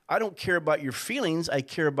 I don't care about your feelings. I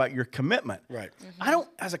care about your commitment. Right.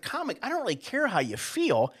 As a comic, I don't really care how you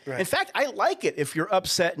feel. Right. In fact, I like it if you're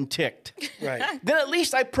upset and ticked. Right. Then at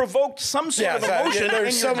least I provoked some sort of emotion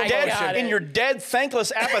there's some emotion. in your dead,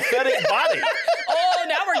 thankless, apathetic body. Oh,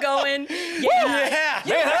 now we're going. Yeah.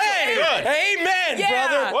 Hey, good. Amen, Yeah.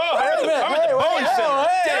 brother. Whoa, I'm at the bone center.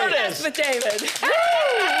 There it That's is. with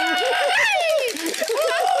David.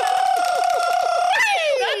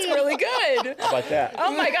 That's really good. How about that?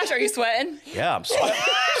 Oh my gosh, are you sweating? Yeah, I'm sweating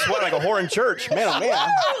like a whore in church. Man, oh man.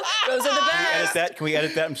 Those are the Edit best. that? Can we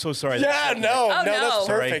edit that? I'm so sorry. Yeah, no, Oh, no. that's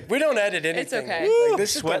Sorry. perfect. We don't edit anything. It's okay. Like,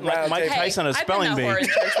 this is Sweating the like round Mike table. Tyson on a spelling I've been bee. that whore in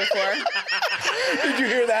church before. Did you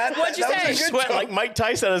hear that? What'd you That was say? a good Sweating joke. like Mike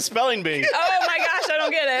Tyson on a spelling bee. Oh my gosh, I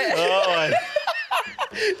don't get it. Oh,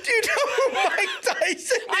 Do you know who Mike Tyson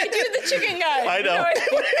is? I do the chicken guy. I know.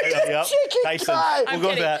 Yep. Tyson. guy. We'll go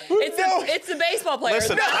with that. It's the baseball player.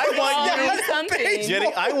 Listen, No, I want you- it's something.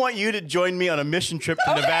 Jenny, I want you to join me on a mission trip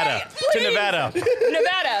to Nevada. please. To Nevada.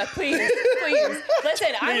 Nevada, please. Listen,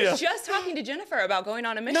 I Rita. was just talking to Jennifer about going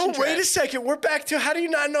on a mission No, trip. wait a second. We're back to how do you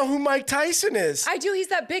not know who Mike Tyson is? I do. He's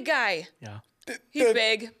that big guy. Yeah. He's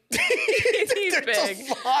big. He's There's big.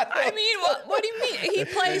 a lot of- I mean, what do you mean? He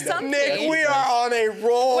plays something. Nick, we are on a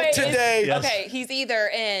roll Wait, today. Yes. Okay, he's either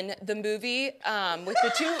in the movie with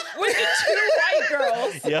the two white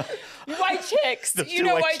girls. Yeah. White chicks. The You two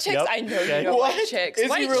know white- white chicks? yep. I know Okay. you know What? white chicks. Is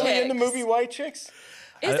white he really in the chicks. movie White Chicks?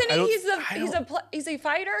 Isn't I don't- he's a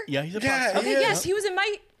fighter? Yeah, he's a Yeah, boxer. he Okay, is. yes, he was in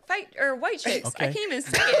White Chicks. Okay. I can't even say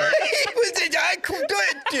it. He was in I could do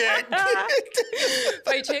it, Dick.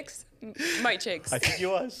 White chicks? White chicks. I think he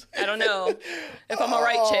was. I don't know if I'm a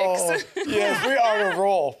right chicks. Yes, we are on a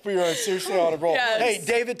roll. We are seriously on a roll. Yes. Hey,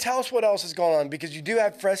 David, tell us what else is going on because you do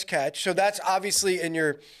have Fresh Catch. So that's obviously in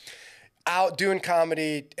your out doing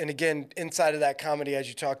comedy. And again, inside of that comedy, as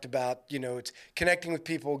you talked about, it's connecting with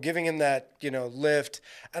people, giving them that, lift.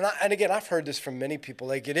 And again, I've heard this from many people.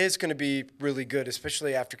 Like, it is going to be really good,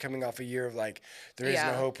 especially after coming off a year of like, there is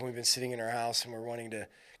no hope. And we've been sitting in our house and we're wanting to.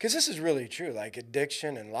 Because this is really true, like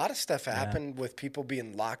addiction and a lot of stuff happened with people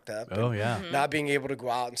being locked up and not being able to go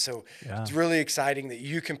out. And so it's really exciting that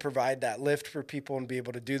you can provide that lift for people and be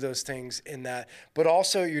able to do those things in that. But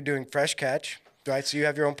also you're doing Fresh Catch, right? So you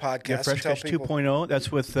have your own podcast. Yeah, Fresh So tell Catch people- 2.0.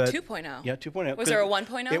 That's with 2.0. Yeah, 2.0. Was there a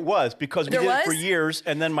 1.0? It was because we There did it for was? years,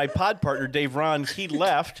 and then my pod partner Dave Ron, he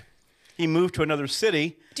left. He moved to another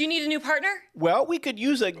city. Do you need a new partner? Well, we could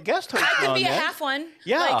use a guest host. I could on be a that. half one.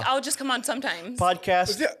 Yeah. Like, I'll just come on sometimes.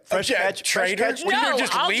 Podcast. Yeah, Fresh yeah, Catch. trader? Fresh Catch, Well, no, you're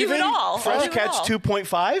just I'll do leaving? it all. I'll Fresh do it Catch all.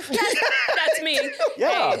 2.5. That's me.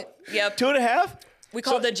 Yeah. Hey, yep. 2.5. We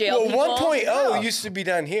call it the jail people. 1.0 used to be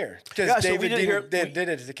done here because Yeah, so we David did it here- did it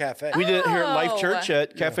at the cafe. We did it here at Life Oh. Church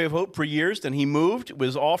at Cafe of Hope for years. Then he moved,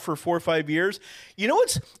 was off for 4 or 5 years. You know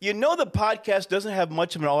the podcast doesn't have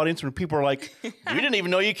much of an audience when people are like, "We didn't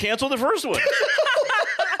even know you canceled the first one."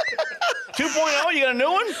 2.0, you got a new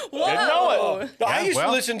one? Whoa. Didn't know it. No, I used well,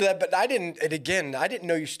 to listen to that, but I didn't. And again, I didn't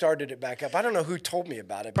know you started it back up. I don't know who told me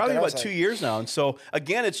about it. but Probably then I was about 2 like, years now. And so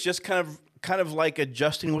again, it's just kind of like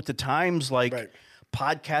adjusting with the times. Like Right.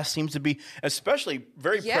 podcast seems to be especially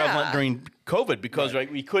very Yeah. prevalent during COVID because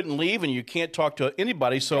we couldn't leave and you can't talk to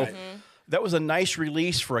anybody. So that was a nice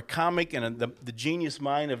release for a comic and the genius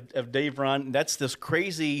mind of Dave Ron. That's this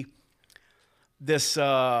crazy.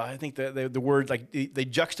 I think the word, like they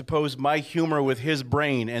juxtapose my humor with his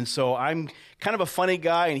brain, and so I'm kind of a funny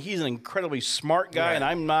guy, and he's an incredibly smart guy, and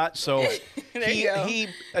I'm not. So he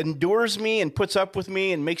endures me and puts up with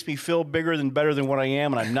me and makes me feel better than what I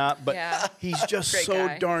am, and I'm not. But Yeah. he's just Great so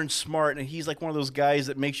guy. darn smart, and he's like one of those guys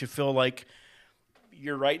that makes you feel like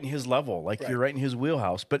you're right in his level, like you're right in his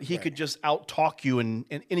wheelhouse. But he could just out-talk you and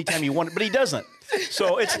anytime you want, but he doesn't.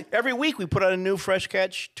 So it's every week we put out a new Fresh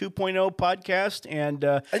Catch 2.0 podcast, and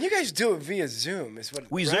and you guys do it via Zoom, is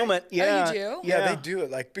what we right? Zoom it. Yeah, do? Yeah, they do it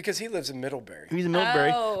like because he lives in Middlebury. He's in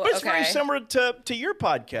Middlebury, Oh, but it's very okay. similar to your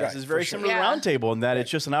podcast. Right, It's very for sure. similar Yeah. to Roundtable in that it's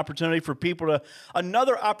just another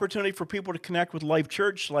opportunity for people to connect with Life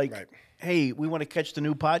Church. Like, Right. hey, we want to catch the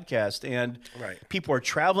new podcast, and Right. people are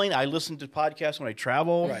traveling. I listen to podcasts when I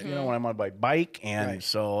travel, Right. you know, when I'm on my bike, and Right.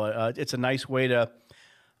 so it's a nice way to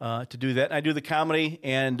do that. And I do the comedy,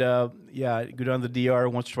 and I go down to the DR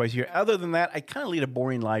once or twice a year. Other than that, I kind of lead a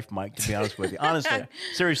boring life, Mike. To be honest with you, honestly,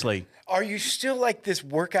 seriously, Are you still like this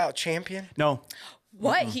workout champion? no.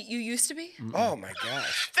 What? You used to be? Oh my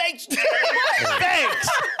gosh! Thanks. Thanks.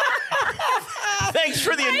 Thanks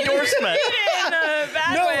for the endorsement. In a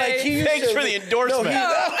bad No, way. like he used Thanks to- for the endorsement.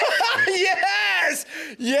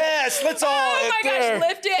 yes. Let's all. Oh my gosh, there.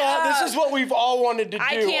 lift it This up. is what we've all wanted to do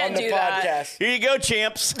I can't on the do that. podcast. Here you go,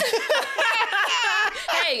 champs.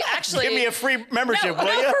 Hey, actually. Give me a free membership, No, will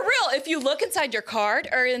no, you? for real. If you look inside your card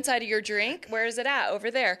or inside of your drink, where is it at? Over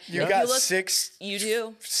there. You If got look- six You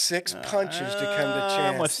do. punches to come to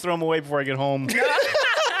chance. Let's throw them away before I get home. bet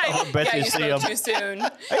yeah, you you see spoke 'em. too soon.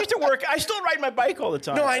 I used to work. I still ride my bike all the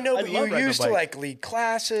time. No, I know, but love you riding my used to bike. like lead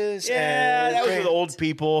classes. Yeah, and that was with old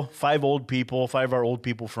people. 5 of our old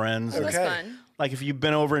people friends. It was Okay. fun. Like if you've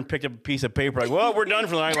been over and picked up a piece of paper, like, well, we're done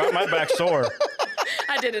for the night. My back's sore.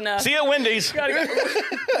 I did enough. See you at Wendy's.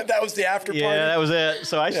 that was the after party. Yeah, that was it.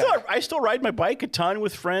 So I still ride my bike a ton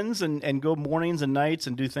with friends and go mornings and nights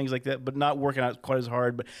and do things like that, but not working out quite as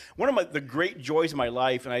hard. But one of the great joys of my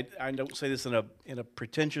life, and I don't say this in a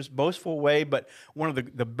pretentious, boastful way, but one of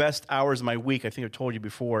the best hours of my week, I think I've told you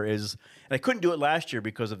before, is, and I couldn't do it last year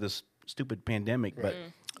because of this stupid pandemic, but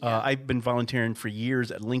I've been volunteering for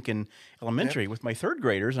years at Lincoln Elementary with my third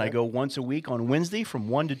graders, and I go once a week on Wednesday from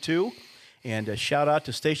 1 to 2. And a shout out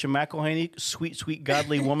to Stacia McElhaney, sweet,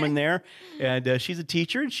 godly woman there. And she's a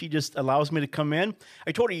teacher, and she just allows me to come in.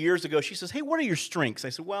 I told her years ago, she says, hey, what are your strengths? I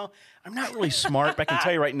said, well, I'm not really smart, but I can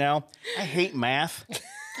tell you right now, I hate math.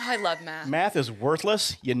 Oh, I love math. Math is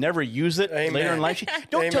worthless. You never use it Amen. later in life.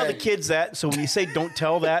 Don't tell the Amen. kids that. So when you say don't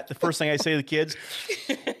tell that, the first thing I say to the kids,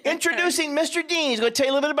 introducing Mr. Dean. He's going to tell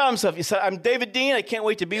you a little bit about himself. He said, I'm David Dean. I can't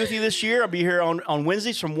wait to be with you this year. I'll be here on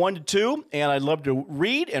Wednesdays from 1 to 2. And I'd love to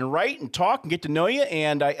read and write and talk and get to know you.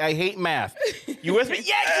 And I hate math. You with me?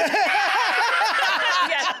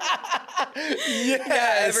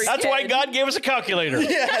 Yes. That's why God gave us a calculator.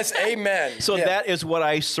 Yes. Amen. So Yeah. that is what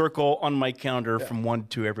I circle on my calendar from 1 to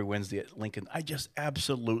 2 every Wednesday at Lincoln. I just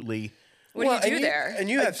absolutely... What do you do and there? And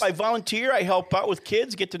you have I volunteer. I help out with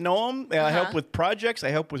kids, get to know them. I help Uh-huh. with projects. I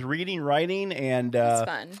help with reading, writing, and It's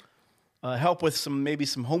fun. help with maybe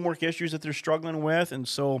some homework issues that they're struggling with. And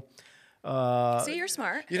so, See, you're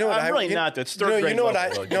smart. You know what I'm really not. That's third you grade know what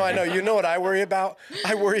level, I though. no, I know. You know what I worry about?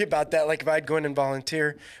 I worry about that. Like if I'd go in and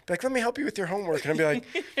volunteer, be like, let me help you with your homework, and I'd be like,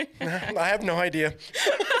 nah, I have no idea.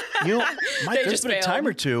 Mike, there's just been a failed. time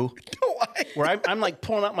or two No, I- where I'm like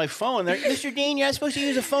pulling out my phone. They're, Mr. Dean, you're not supposed to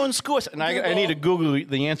use a phone in school. And I need to Google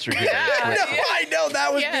the answer here. no, I know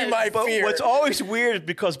that would Yes. be my But fear. what's always weird is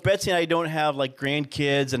because Betsy and I don't have like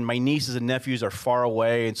grandkids, and my nieces and nephews are far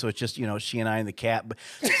away, and so it's just she and I and the cat. But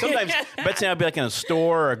sometimes Betsy and I'll be like in a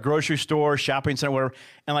store, or a grocery store, shopping center, whatever,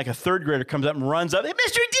 and like a third grader comes up and runs up, hey,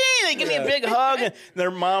 Mr. Dean, they give me a big hug, and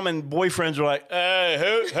their mom and boyfriends are like, hey,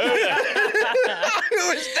 who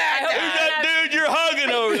Who is that? I hope that dude you're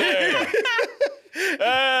hugging over there?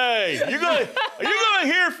 Hey, you're gonna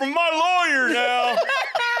hear from my lawyer now.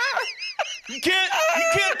 You can't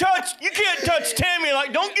touch Tammy.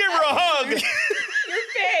 Like, don't give her a hug.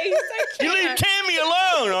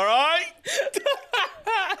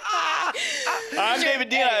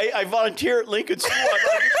 I volunteer at Lincoln School.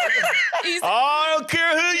 He's- I don't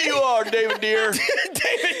care who you are, David Deere.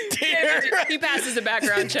 David Deere. He passes a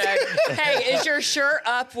background check. Hey, is your shirt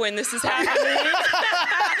up when this is happening?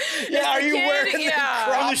 Yeah, are you kid- wearing the yeah.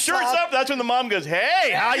 crop When the shirt's top? up, that's when the mom goes,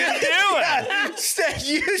 "Hey, how you doing?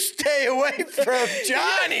 You stay away from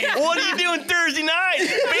Johnny. What are you doing Thursday night?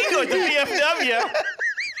 Bingo at the VFW."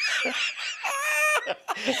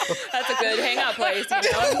 That's a good hangout place,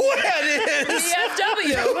 you know? What is?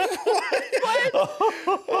 VFW.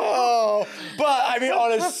 Oh, but I mean,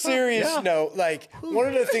 on a serious note, like one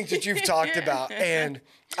of the things that you've talked about, and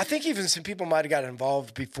I think even some people might have got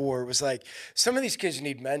involved before, was like some of these kids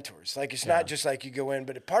need mentors. Like it's not just like you go in,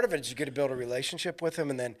 but part of it is you get to build a relationship with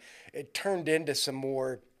them, and then it turned into some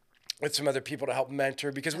more with some other people to help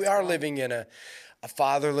mentor, because we are living in a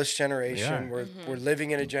fatherless generation. We're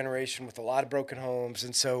living in a generation with a lot of broken homes,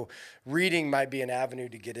 and so reading might be an avenue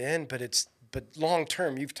to get in, but long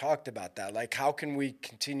term, you've talked about that. Like, how can we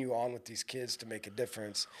continue on with these kids to make a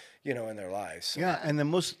difference, in their lives? So, Yeah, and the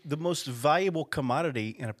most valuable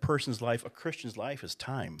commodity in a person's life, a Christian's life, is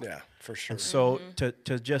time. yeah, for sure. And so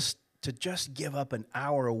to just give up an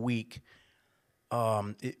hour a week,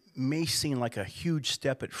 it may seem like a huge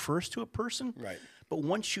step at first to a person. Right. But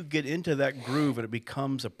once you get into that groove and it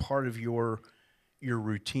becomes a part of your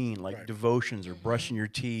routine, like devotions or brushing your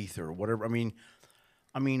teeth or whatever. I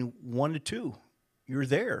mean, 1 to 2, you're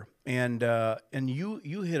there, and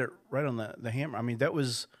you hit it right on the hammer. I mean, that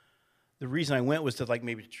was the reason I went, was to like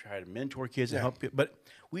maybe try to mentor kids and help people. But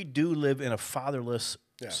we do live in a fatherless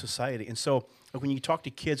society, and so like, when you talk to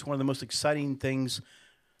kids, one of the most exciting things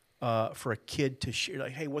for a kid to share,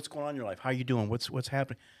 like, hey, what's going on in your life? How you doing? What's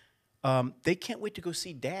happening? They can't wait to go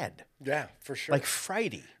see Dad. Yeah, for sure. Like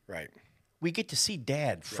Friday. Right. We get to see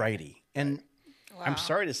Dad Friday. And I'm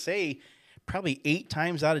sorry to say, probably 8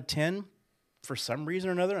 times out of 10, for some reason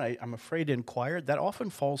or another, I'm afraid to inquire, that often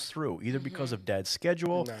falls through, either because of Dad's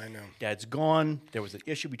schedule. No, I know. Dad's gone. There was an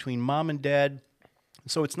issue between Mom and Dad.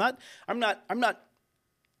 So it's not, I'm not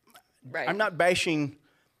bashing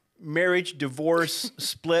marriage, divorce,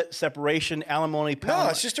 split, separation, alimony, No,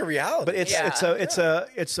 it's just a reality. but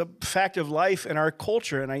it's a fact of life in our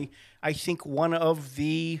culture, and I think one of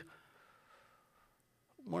the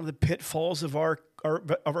pitfalls of our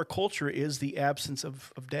culture is the absence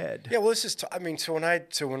of Dad. Yeah, well, this is.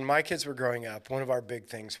 So when my kids were growing up, one of our big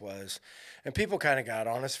things was, and people kind of got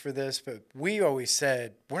on us for this, but we always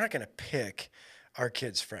said we're not going to pick our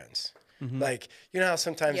kids' friends. Like, how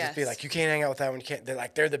sometimes it'd be like, you can't hang out with that one. You can't.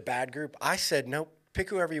 They're the bad group. I said, nope,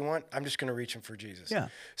 pick whoever you want. I'm just going to reach them for Jesus. Yeah.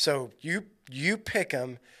 So you pick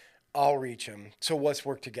them, I'll reach them. So let's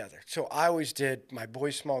work together. So I always did my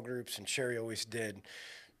boys' small groups, and Sherry always did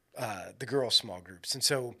the girls' small groups. And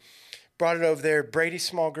so brought it over there. Brady's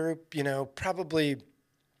small group, probably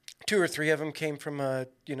 2 or 3 of them came from a,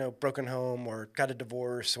 broken home or got a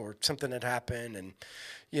divorce or something had happened. And,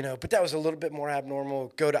 but that was a little bit more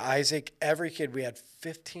abnormal. Go to Isaac. Every kid, we had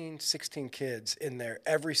 15, 16 kids in there.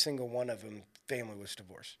 Every single one of them, family was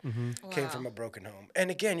divorced, came from a broken home. And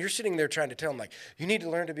again, you're sitting there trying to tell them, like, you need to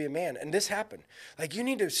learn to be a man. And this happened. Like, you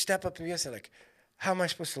need to step up and be like, how am I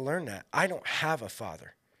supposed to learn that? I don't have a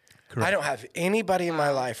father. Correct. I don't have anybody in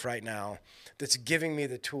my life right now that's giving me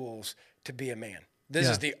the tools to be a man. This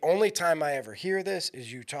is the only time I ever hear this,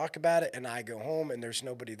 is you talk about it and I go home and there's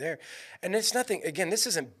nobody there. And it's nothing, again, this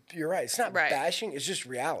isn't, you're right, it's not bashing, it's just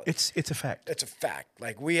reality. It's a fact. It's a fact.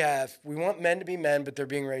 Like, we want men to be men, but they're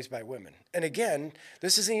being raised by women. And again,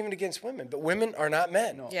 this isn't even against women, but women are not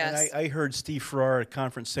men. No. Yes. And I heard Steve Farrar at a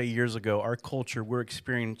conference say years ago, our culture, we're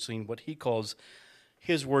experiencing what he calls,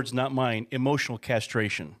 his words, not mine, emotional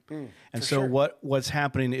castration. And so what's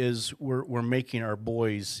happening is we're making our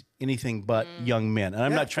boys anything but young men. And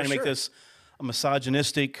I'm not trying to make this a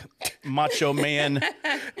misogynistic macho man.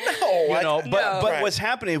 But what's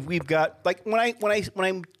happening, we've got, like, when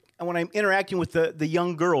I'm interacting with the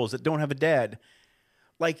young girls that don't have a dad,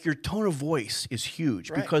 like, your tone of voice is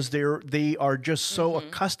huge because they are just so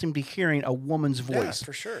accustomed to hearing a woman's voice. Yeah,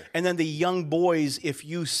 for sure. And then the young boys, if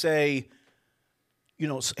you say,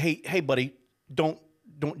 hey, buddy, don't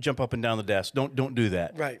jump up and down the desk. Don't do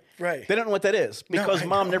that. Right. They don't know what that is because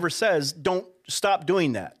mom never says, don't stop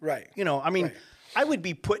doing that. Right. I would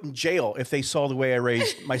be put in jail if they saw the way I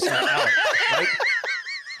raised my son Alex, right?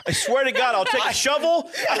 I swear to God, I'll take a shovel,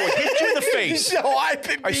 I will hit you in the face.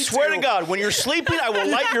 I swear to God, when you're sleeping, I will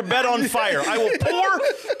light your bed on fire. I will pour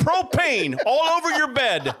propane all over your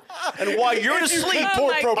bed. And while you're asleep, I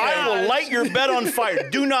will light your bed on fire.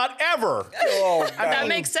 Do not ever. Oh, That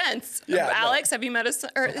makes sense. Yeah, Alex, have you met his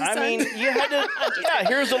son? I mean, you had to. Yeah,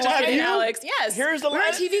 here's the line. Hey, Alex, yes. Here's the We're line.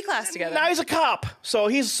 in TV class together. Now he's a cop, so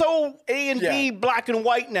he's so A and B, Yeah. black and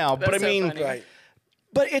white now. That's but I so mean, funny. Right.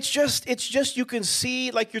 but it's just you can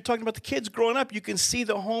see, like you're talking about the kids growing up. You can see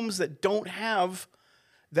the homes that don't have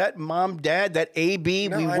that mom, dad, that AB.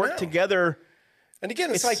 No, We I work know. together. And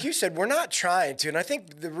again, it's like you said, we're not trying to. And I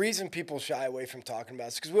think the reason people shy away from talking about it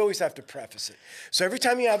is because we always have to preface it. So every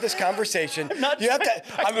time you have this conversation, you have to,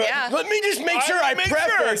 Yeah. let me just make sure I make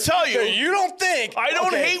preface. sure I tell you. that you don't think. I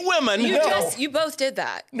don't okay, hate women. You both did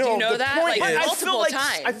that. No, Do you know the that? point Like is- multiple times.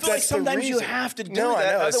 I feel like That's the sometimes you reason. have to do No, I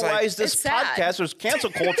that. know. It's like- Otherwise, this It's sad. podcast, there's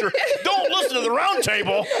cancel culture. Don't listen to the round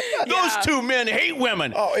table. Those Yeah. two men hate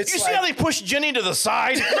women. Oh, it's you see like- how they push Jenny to the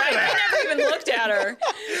side? I never even looked at her.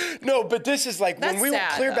 No, but this is like when That's we were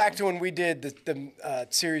sad, clear though. back to when we did the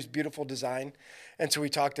series Beautiful Design. And so we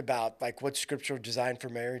talked about like what's scriptural design for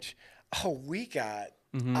marriage. Oh, we got,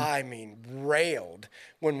 I mean, railed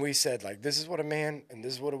when we said like, this is what a man and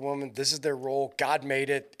this is what a woman, this is their role. God made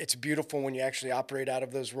it. It's beautiful when you actually operate out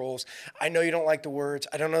of those roles. I know you don't like the words.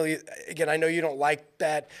 I don't know. Again, I know you don't like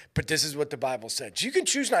that, but this is what the Bible said. You can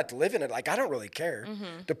choose not to live in it. Like, I don't really care.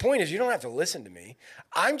 The point is you don't have to listen to me.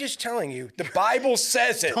 I'm just telling you, the Bible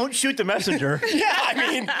says it. Don't shoot the messenger. Yeah, I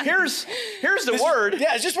mean, Here's the word.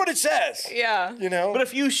 yeah, it's just what it says. Yeah. You know? But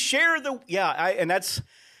if you share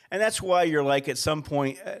and that's why you're like at some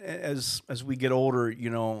point as we get older, you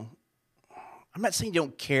know, I'm not saying you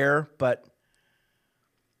don't care, but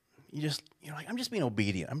you're like, I'm just being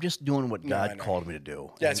obedient. I'm just doing what I God know. called me to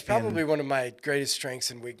do. Yeah, it's probably one of my greatest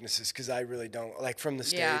strengths and weaknesses because I really don't, like from the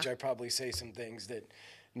stage, Yeah. I probably say some things that,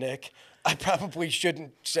 Nick, I probably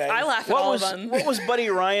shouldn't say. I laugh at all of them. What was Buddy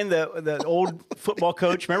Ryan, the old football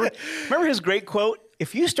coach? Remember his great quote?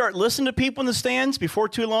 If you start listening to people in the stands before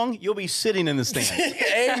too long, you'll be sitting in the stands.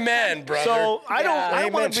 Amen, brother. So I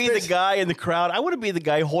don't want to be the Spence. guy in the crowd. I want to be the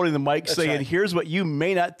guy holding the mic saying, right. here's what you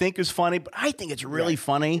may not think is funny, but I think it's really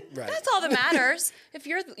funny. Right. That's all that matters. If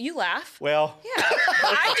you laugh. Well, Yeah.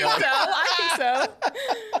 I think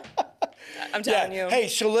so. I'm telling you. Hey,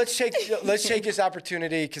 so let's take this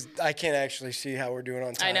opportunity because I can't actually see how we're doing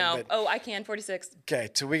on time. I know. But, Oh, I can. 46. okay,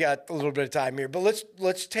 so we got a little bit of time here, but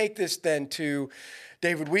let's take this then to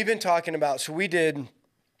David. We've been talking about. So we did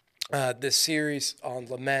this series on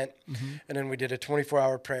lament, and then we did a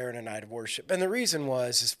 24-hour prayer and a night of worship. And the reason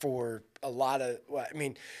is for a lot of. Well, I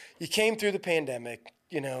mean, you came through the pandemic,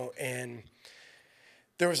 you know, and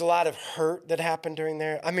there was a lot of hurt that happened during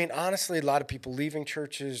there. I mean, honestly, a lot of people leaving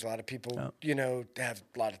churches, a lot of people, you know, have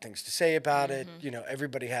a lot of things to say about it. You know,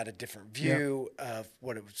 everybody had a different view of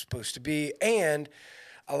what it was supposed to be. And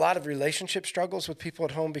a lot of relationship struggles with people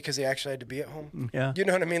at home because they actually had to be at home. Yeah. You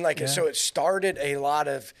know what I mean? Like, so it started a lot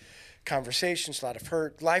of conversations, a lot of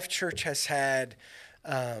hurt. Life Church has had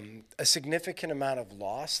a significant amount of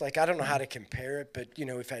loss. Like, I don't know how to compare it, but, you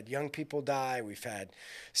know, we've had young people die. We've had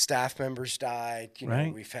staff members die. You know,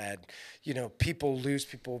 Right. we've had, you know, people lose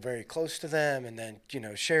people very close to them. And then, you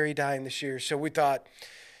know, Sherry dying this year. So we thought,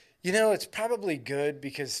 you know, it's probably good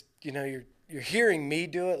because, you know, you're hearing me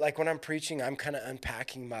do it. Like when I'm preaching, I'm kind of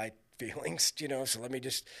unpacking my feelings, you know, so let me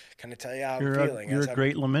just kind of tell you how I'm feeling. You're as a I'm-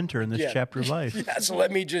 great lamenter in this chapter of life. yeah, so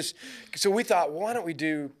let me so we thought, well, why don't we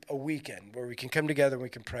do a weekend where we can come together and we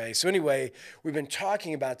can pray. So anyway, we've been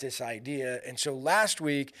talking about this idea. And so last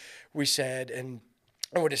week we said, and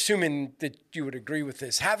I would assuming that you would agree with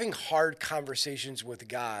this, having hard conversations with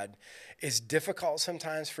God is difficult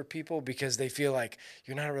sometimes for people because they feel like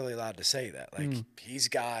you're not really allowed to say that. Like, he's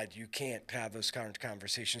God, you can't have those kind of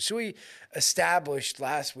conversations. So we established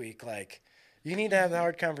last week, like, you need to have the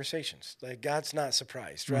hard conversations. Like, God's not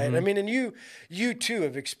surprised, right? I mean, and you too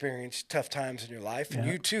have experienced tough times in your life, and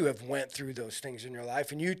you too have went through those things in your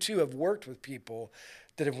life, and you too have worked with people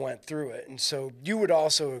that have went through it. And so you would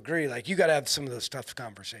also agree, like, you got to have some of those tough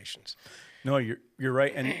conversations. No, you're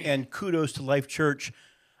right. And kudos to Life Church.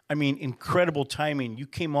 I mean, incredible timing. You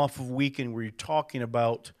came off of a weekend where you're talking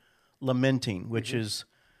about lamenting, which is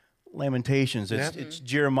Lamentations. It's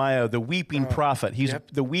Jeremiah, the weeping prophet. He's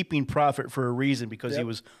the weeping prophet for a reason because he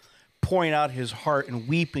was pouring out his heart and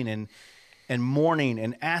weeping and mourning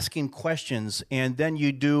and asking questions. And then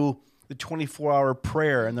you do the 24-hour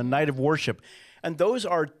prayer and the night of worship. And those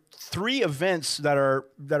are three events that are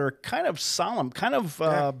kind of solemn, kind of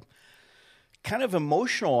kind of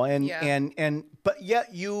emotional and but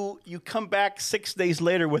yet you come back 6 days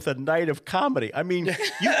later with a night of comedy. I mean,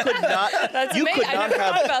 you could not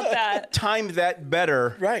have timed that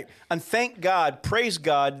better. Right. And thank God, praise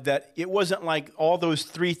God that it wasn't like all those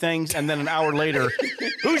three things and then an hour later,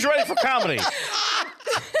 who's ready for comedy?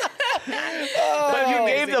 But you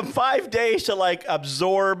gave them 5 days to like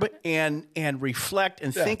absorb and reflect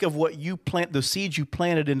and think of what you plant, the seeds you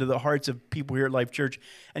planted into the hearts of people here at Life Church,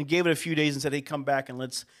 and gave it a few days and said, "Hey, come back and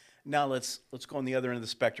let's go on the other end of the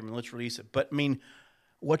spectrum and let's release it." But I mean,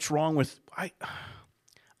 what's wrong with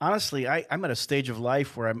honestly, I'm at a stage of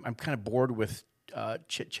life where I'm kind of bored with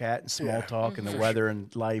chit chat and small talk and the weather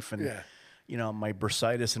and life and my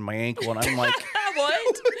bursitis and my ankle, and I'm like,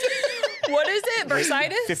 what? What is it?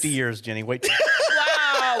 Bursitis? 50 years, Jenny. Wait.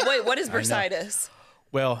 Wow. Wait, what is bursitis?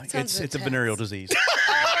 Well, it's a venereal disease.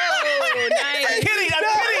 Oh, nice. I'm kidding. I'm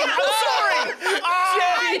sorry.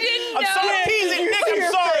 I didn't know. I'm sorry. I'm teasing. Nick,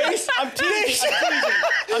 I'm sorry. I'm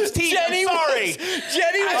teasing. Jenny I'm sorry.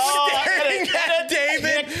 Jenny was staring at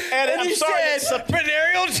David, and he said,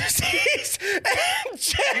 venereal disease, and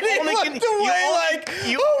Jenny looked away like,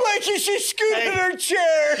 oh my God, she scooted her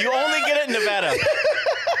chair. You only get it in Nevada.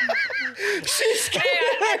 She scooted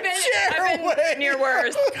her chair I've been near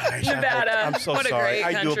worse. Gosh, Nevada. I'm so what sorry. A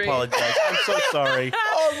great country. I do apologize. I'm so sorry.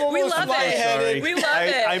 We love it. We love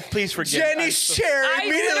it. I please forgive. Jenny's chair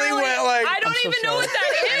immediately went like, I don't even know what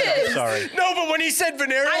that is. I'm sorry. No, but when he said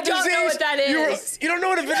venereal disease, I don't know what that is. You don't know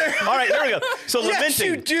what a venereal. All right, there we go. So Yes, lamenting.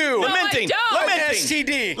 you do. Lamenting. No, I don't. Lamenting.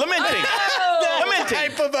 STD. Lamenting. Oh. Lamenting.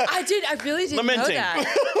 Type of a. I really didn't know Lamenting. that.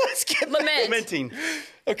 Let's get Lament. Lamenting.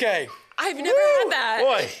 Okay. I've never had that.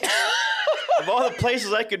 Boy. Of all the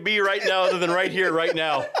places I could be right now, other than right here, right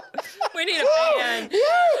now. We need a fan. I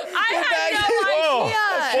had no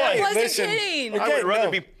idea. I wasn't listen. kidding. I would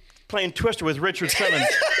rather be playing Twister with Richard Simmons.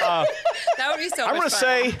 That would be so I'm much going to fun.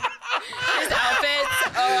 say, His outfits.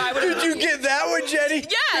 Oh, I would. Did you get that one, Jenny?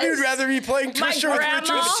 Yes. You'd rather be playing Twister with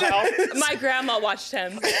Richard Simmons. My grandma watched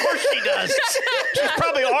him. of course she does. She's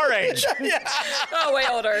probably our age. Oh, way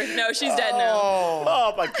older. No, she's dead now.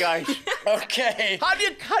 Oh my gosh. Okay. How do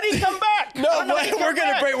you come back? No,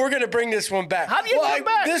 we're gonna bring this one back. How do you come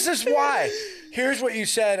back? This is why. Here's what you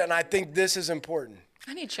said, and I think this is important.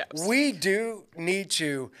 I need chips. We do need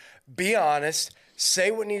to be honest,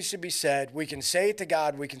 say what needs to be said. We can say it to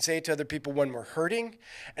God. We can say it to other people when we're hurting.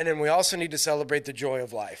 And then we also need to celebrate the joy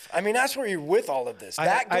of life. I mean, that's where you're with all of this.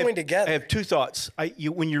 Going together. I have two thoughts.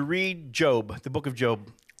 When you read Job, the book of Job,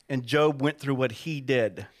 and Job went through what he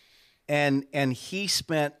did, and he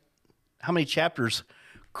spent how many chapters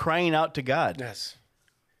crying out to God? Yes.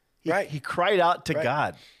 He cried out to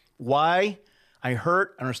God. Why? I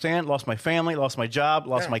hurt, understand, lost my family, lost my job,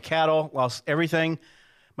 lost my cattle, lost everything,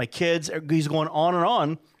 my kids. He's going on and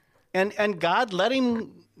on. And God let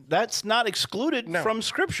him, that's not excluded from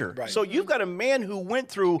Scripture. Right. So you've got a man who went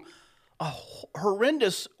through a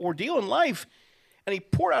horrendous ordeal in life, and he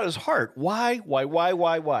poured out his heart. Why?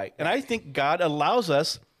 And I think God allows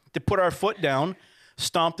us to put our foot down,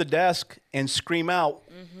 stomp the desk, and scream out,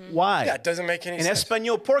 why? Yeah, it doesn't make any sense. In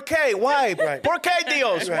Espanol, ¿por qué? Why? Right. ¿Por qué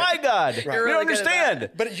Dios? Right. Why God? Right. You You're don't really good at that.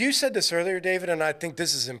 understand. But you said this earlier, David, and I think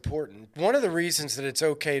this is important. One of the reasons that it's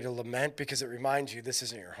okay to lament because it reminds you this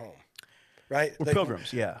isn't your home, right? We're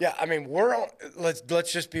pilgrims, yeah. Yeah, I mean,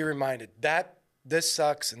 let's just be reminded that this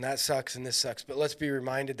sucks and that sucks and this sucks, but let's be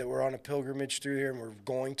reminded that we're on a pilgrimage through here and we're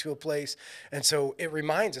going to a place. And so it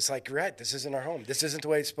reminds us, like, you're right, this isn't our home. This isn't the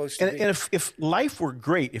way it's supposed to be. And if life were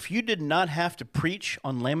great, if you did not have to preach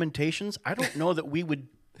on Lamentations, I don't know that we would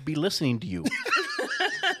be listening to you.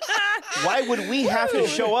 Why would we have to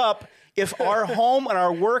show up if our home and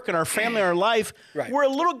our work and our family and our life were a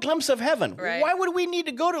little glimpse of heaven? Right. Why would we need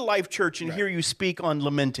to go to Life Church and hear you speak on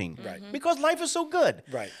lamenting? Right. Because life is so good.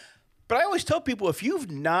 Right. But I always tell people, if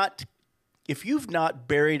you've not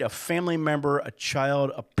buried a family member, a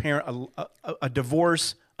child, a parent, a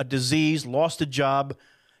divorce, a disease, lost a job,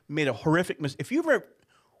 made a horrific mistake, if you ever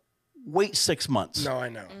wait 6 months. No, I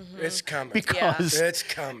know. It's coming. Because it's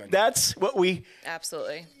coming. that's what we,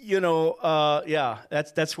 Absolutely.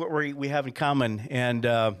 that's what we have in common. And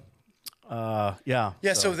Yeah.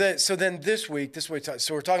 So then this week,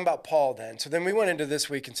 so we're talking about Paul then. So then we went into this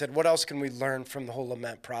week and said, what else can we learn from the whole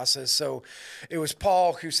lament process? So it was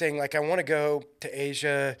Paul who's saying, like, I want to go to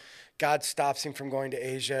Asia. God stops him from going to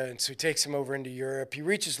Asia, and so he takes him over into Europe. He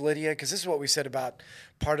reaches Lydia, because this is what we said about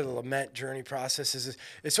part of the lament journey process is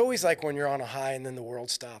it's always like when you're on a high and then the world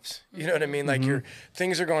stops. You know what I mean? Like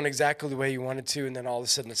things are going exactly the way you wanted to, and then all of a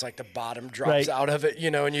sudden it's like the bottom drops out of it,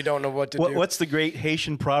 and you don't know what to do. What's the great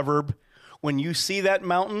Haitian proverb? When you see that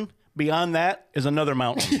mountain, Beyond that is another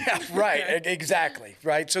mountain. Yeah, right. Exactly.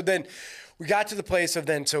 Right. So then we got to the place of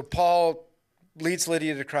so Paul leads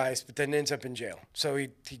Lydia to Christ, but then ends up in jail. So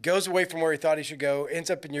he goes away from where he thought he should go, ends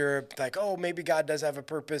up in Europe, like, oh, maybe God does have a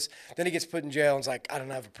purpose. Then he gets put in jail and is like, I don't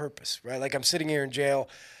have a purpose, right? Like, I'm sitting here in jail.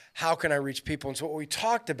 How can I reach people? And so what we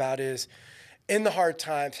talked about is, in the hard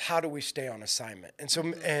times, how do we stay on assignment? And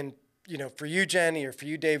so, and you know, for you, Jenny, or for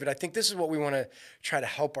you, David, I think this is what we want to try to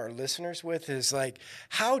help our listeners with is like,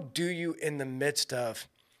 how do you, in the midst of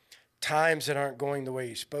times that aren't going the way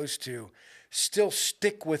you're supposed to, still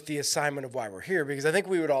stick with the assignment of why we're here? Because I think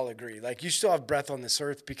we would all agree, like, you still have breath on this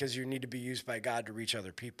earth because you need to be used by God to reach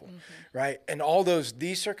other people, right? And all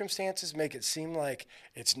these circumstances make it seem like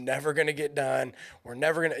it's never going to get done. We're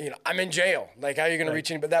never going to, I'm in jail. Like, how are you going to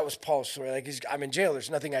reach anybody? But that was Paul's story. Like, I'm in jail. There's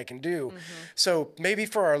nothing I can do. So maybe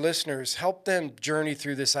for our listeners, help them journey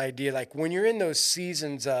through this idea. Like, when you're in those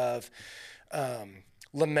seasons of,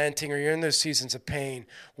 lamenting, or you're in those seasons of pain,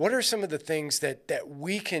 what are some of the things that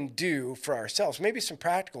we can do for ourselves? Maybe some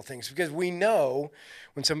practical things, because we know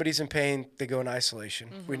when somebody's in pain, they go in isolation.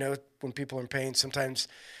 We know when people are in pain, sometimes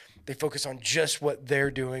they focus on just what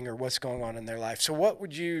they're doing or what's going on in their life. So what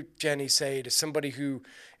would you, Jenny, say to somebody who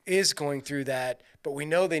is going through that, but we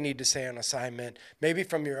know they need to stay on assignment, maybe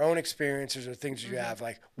from your own experiences or things you have,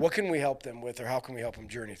 like, what can we help them with, or how can we help them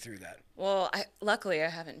journey through that? Well, luckily I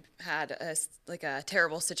haven't had a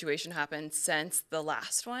terrible situation happen since the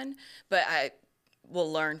last one, but I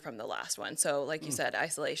will learn from the last one. So like you said,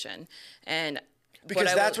 isolation. And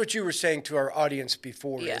because that's what you were saying to our audience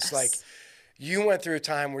before. Yes. Is like, you went through a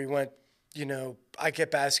time where you went, I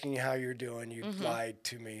kept asking you how you're doing. You lied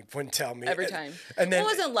to me, wouldn't tell me. Every time. And then, it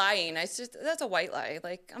wasn't lying. That's a white lie.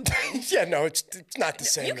 Like, I'm fine. yeah, no, it's not the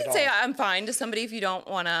same You at can all. say I'm fine to somebody if you don't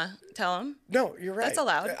want to tell them. No, you're right. That's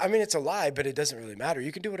allowed. I mean, it's a lie, but it doesn't really matter.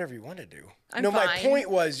 You can do whatever you want to do. I'm my fine. point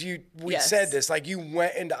was we Yes. said this, like, you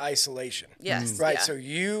went into isolation. Yes. Right? Yeah. So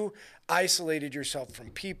you isolated yourself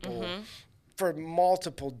from people for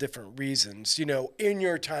multiple different reasons, in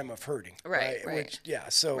your time of hurting. Right.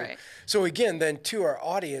 So again, then to our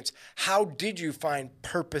audience, how did you find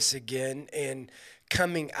purpose again in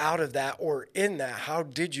coming out of that, or in that? How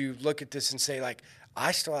did you look at this and say, like,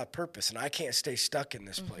 I still have purpose and I can't stay stuck in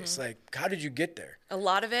this place? Like, how did you get there? A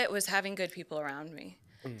lot of it was having good people around me.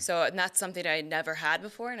 So, and that's something I had never had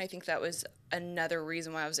before. And I think that was another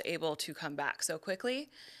reason why I was able to come back so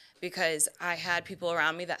quickly, because I had people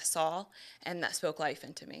around me that saw and that spoke life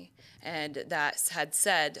into me, and that had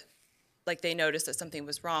said, like, they noticed that something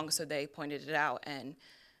was wrong, so they pointed it out, and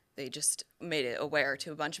they just made it aware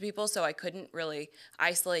to a bunch of people. So I couldn't really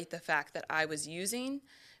isolate the fact that I was using,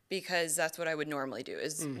 because that's what I would normally do,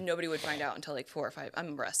 is nobody would find out until like 4 or 5.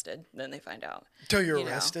 I'm arrested, then they find out. Till you're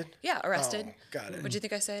arrested? Yeah, arrested. Oh, got it. What'd you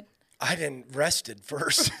think I said? I didn't rested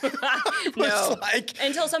first. No, like,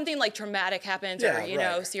 until something like traumatic happens, Yeah,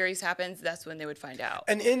 or right. serious happens, that's when they would find out.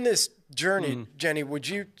 and in this journey, Jenny, would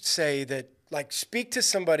you say that, like, speak to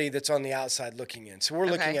somebody that's on the outside looking in? So we're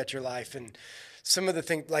looking Okay. at your life, and some of the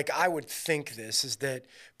things, like, I would think this is that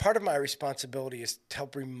part of my responsibility is to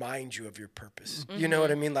help remind you of your purpose. You know what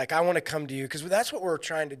I mean? Like, I want to come to you because that's what we're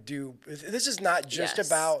trying to do. This is not just Yes.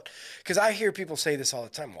 about, because I hear people say this all the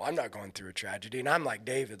time. Well, I'm not going through a tragedy. And I'm like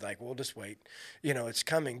David, like, we'll just wait. It's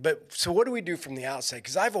coming. But so what do we do from the outside?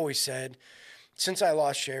 Because I've always said, since I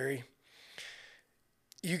lost Sherry,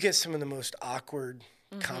 you get some of the most awkward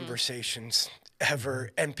conversations ever,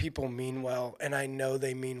 and people mean well, and I know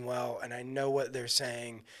they mean well, and I know what they're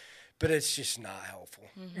saying, but it's just not helpful.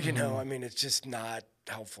 I mean, it's just not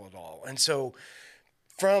helpful at all. And so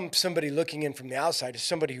from somebody looking in from the outside, as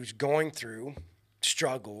somebody who's going through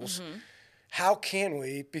struggles, how can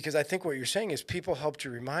we, because I think what you're saying is people help to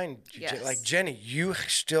remind you, Yes. like, Jenny, you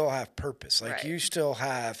still have purpose. Like, Right. you still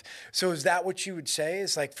have. So is that what you would say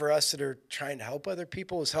is, like, for us that are trying to help other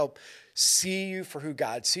people, is help see you for who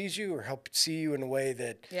God sees you, or help see you in a way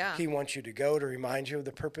that Yeah. he wants you to go, to remind you of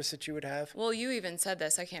the purpose that you would have? Well, you even said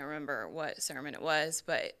this, I can't remember what sermon it was,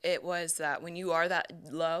 but it was that when you are that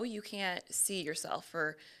low, you can't see yourself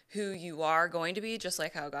for who you are going to be, just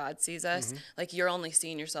like how God sees us. Like, you're only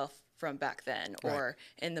seeing yourself from back then or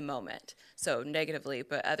in the moment. So negatively,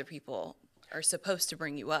 but other people are supposed to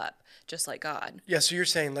bring you up, just like God. Yeah, so you're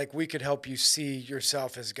saying, like, we could help you see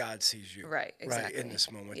yourself as God sees you. Right, Right, exactly. in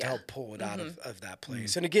this moment, to Yeah. help pull it out of that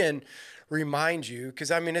place. And again, remind you, because,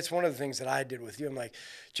 I mean, it's one of the things that I did with you. I'm like,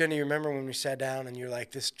 Jenny, you remember when we sat down and you're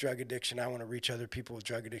like, this drug addiction, I want to reach other people with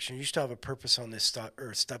drug addiction. You still have a purpose on this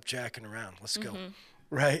earth. Stop jacking around. Let's go.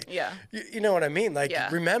 right? Yeah. You know what I mean? Like, Yeah.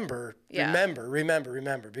 remember, Yeah.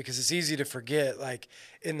 remember, because it's easy to forget, like,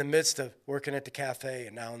 in the midst of working at the cafe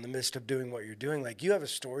and now in the midst of doing what you're doing, like, you have a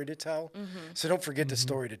story to tell. So don't forget the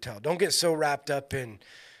story to tell. Don't get so wrapped up in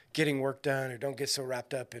getting work done, or don't get so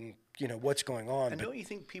wrapped up in, what's going on. And don't you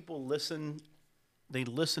think people listen? They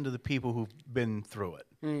listen to the people who've been through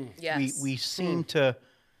it. Yes. We seem to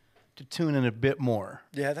tune in a bit more.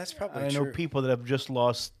 Yeah, that's probably I true. know people that have just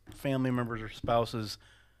lost family members or spouses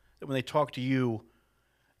that when they talk to you,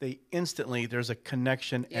 they instantly, there's a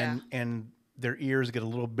connection and their ears get a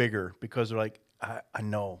little bigger because they're like, I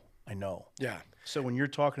know. Yeah. So when you're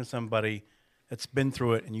talking to somebody that's been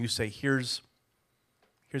through it and you say, here's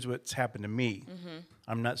what's happened to me.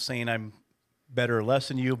 I'm not saying I'm better or less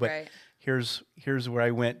than you, but Right. here's where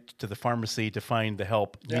I went to the pharmacy to find the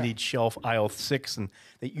help. Yeah. You need shelf aisle 6, and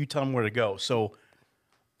that you tell them where to go. So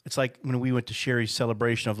it's like when we went to Sherry's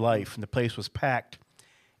celebration of life, and the place was packed,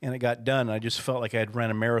 and it got done. And I just felt like I had ran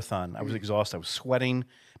a marathon. I was exhausted. I was sweating,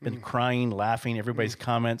 been crying, laughing, everybody's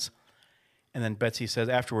comments. And then Betsy says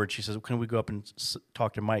afterwards, she says, "Can we go up and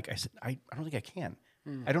talk to Mike?" I said, I don't think I can.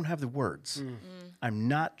 I don't have the words. I'm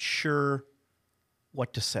not sure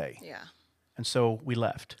what to say. Yeah. And so we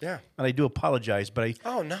left. Yeah. And I do apologize, but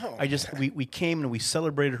Oh, no. we came and we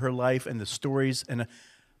celebrated her life and the stories, and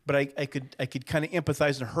but I could kind of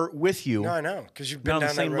empathize and hurt with you. No, I know, because you've been Not on down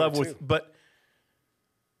the same that road level too.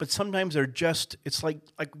 but sometimes they're just, it's like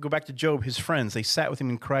go back to Job, his friends, they sat with him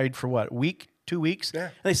and cried for what, a week, 2 weeks? Yeah.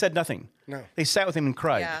 And they said nothing. No. They sat with him and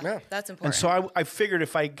cried. Yeah. No. That's And important. so I figured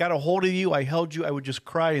if I got a hold of you, I held you, I would just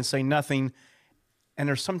cry and say nothing. And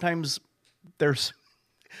there's sometimes there's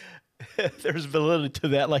validity to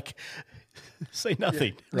that, like say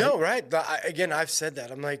nothing. Right? No, right? Again, I've said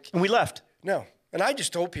that. I'm like, And we left. no. And I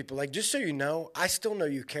just told people, like, just so you know, I still know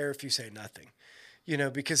you care if you say nothing.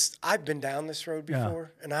 Because I've been down this road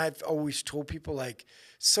before, and I've always told people, like,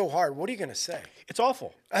 so hard. What are you going to say? It's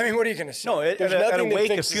awful. I mean, what are you going to say? No, There's at a nothing that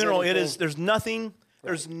wake, a fixes funeral, anything.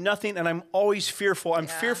 there's nothing, and I'm always fearful. I'm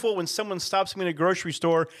fearful when someone stops me in a grocery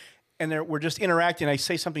store and we're just interacting, I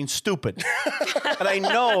say something stupid. And I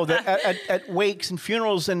know that at wakes and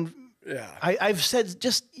funerals, and I've said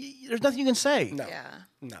just, there's nothing you can say. No. Yeah.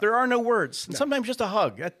 No. There are no words. And sometimes just a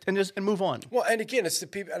hug and move on. Well, and again, it's the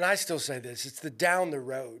people, and I still say this, it's the down the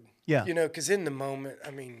road. Yeah. Because in the moment,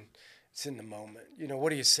 I mean, it's in the moment.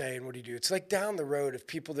 What do you say and what do you do? It's like down the road of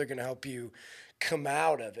people that are going to help you come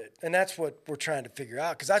out of it. And that's what we're trying to figure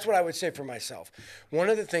out, because that's what I would say for myself. One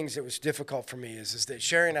of the things that was difficult for me is that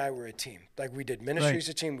Sherry and I were a team. Like, we did ministry as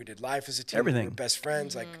a team, we did life as a team. Everything. We were best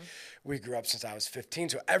friends. Like, we grew up since I was 15.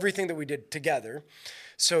 So everything that we did together.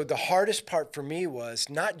 So the hardest part for me was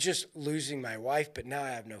not just losing my wife, but now I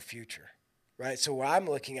have no future, right? So I'm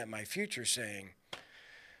looking at my future saying,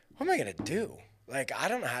 what am I going to do? Like, I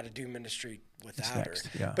don't know how to do ministry without her.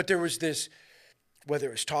 Yeah. But there was this, whether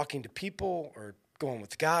it was talking to people or going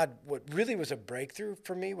with God, what really was a breakthrough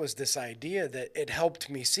for me was this idea that it helped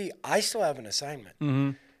me see I still have an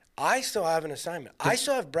assignment. I still have an assignment. I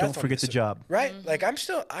still have breath. Don't forget on this the job. right? Like, I'm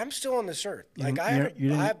still on this earth. Like, I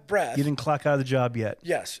have breath. You didn't clock out of the job yet.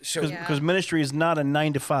 Yes. So Because ministry is not a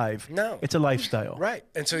 9 to 5. No. It's a lifestyle. right.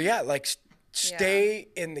 And so like stay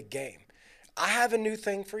in the game. I have a new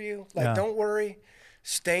thing for you. Like, don't worry.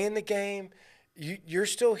 Stay in the game. You're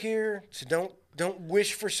still here, so don't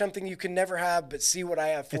wish for something you can never have, but see what I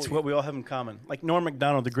have for you. It's what we all have in common. Like Norm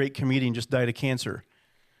Macdonald, the great comedian, just died of cancer.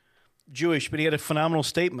 Jewish, but he had a phenomenal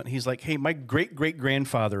statement. He's like, hey, my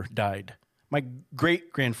great-great-grandfather died. My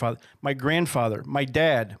great-grandfather, my grandfather, my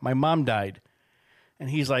dad, my mom died. And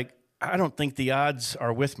he's like, I don't think the odds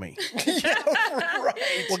are with me.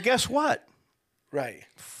 Right. Well, guess what? Right.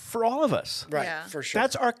 For all of us. Right. Yeah. For sure.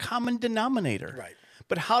 That's our common denominator. Right.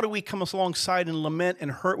 But how do we come alongside and lament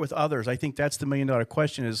and hurt with others? I think that's the million-dollar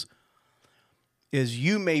question is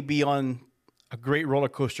you may be on a great roller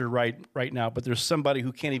coaster ride right now, but there's somebody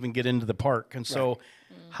who can't even get into the park. And so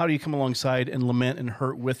how do you come alongside and lament and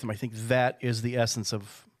hurt with them? I think that is the essence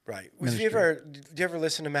of right. ministry. Did you ever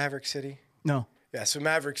listen to Maverick City? No. Yeah, so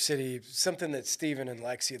Maverick City, something that Steven and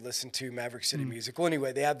Lexi listened to, Maverick City music. Well,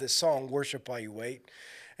 anyway, they have this song, Worship While You Wait.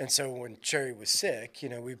 And so when Cherry was sick,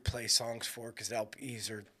 we'd play songs for her because it helped ease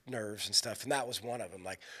her nerves and stuff. And that was one of them.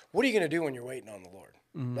 Like, what are you going to do when you're waiting on the Lord?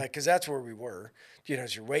 Like, because that's where we were,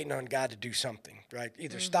 as you're waiting on God to do something, right?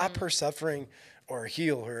 Either stop her suffering or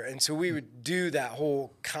heal her. And so we would do that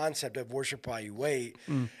whole concept of worship while you wait.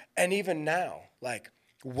 And even now, like,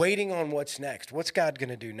 waiting on what's next. What's God going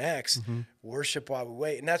to do next? Worship while we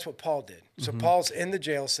wait. And that's what Paul did. So Paul's in the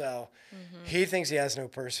jail cell. He thinks he has no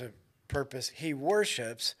purpose. He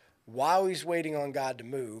worships while he's waiting on God to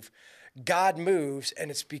move. God moves,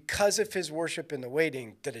 and it's because of his worship in the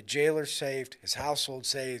waiting that a jailer's saved, his household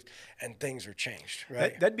saved, and things are changed,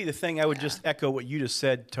 right? That'd be the thing. I would just echo what you just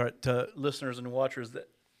said to listeners and watchers, that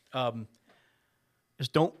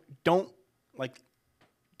just don't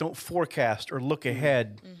forecast or look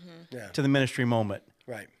ahead to the ministry moment.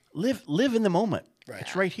 Right. Live in the moment. Right.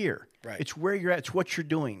 It's right here. Right. It's where you're at. It's what you're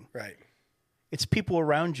doing. Right. It's people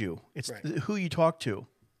around you. It's who you talk to.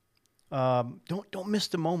 Don't miss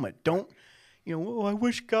the moment. Don't, I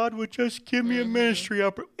wish God would just give me a ministry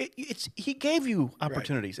He gave you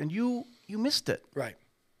opportunities, and you missed it. Right.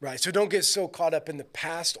 Right. So don't get so caught up in the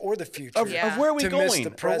past or the future Of where we're to miss going the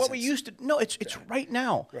or present. what we used to. No, it's right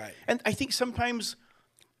now. Right. And I think sometimes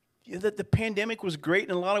that the pandemic was great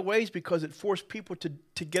in a lot of ways because it forced people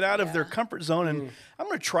to get out of their comfort zone and I'm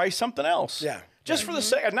going to try something else. Yeah. Just for the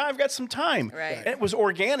sake. Now I've got some time. Right. And it was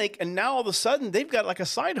organic, and now all of a sudden they've got like a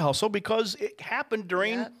side hustle because it happened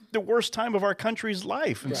during the worst time of our country's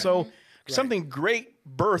life. And so something great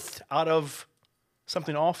birthed out of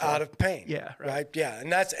something awful. Out of pain. Yeah. Right. Yeah.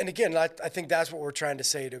 And again, I think that's what we're trying to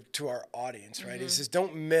say to our audience, right? Is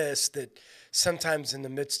don't miss that sometimes in the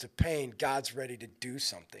midst of pain, God's ready to do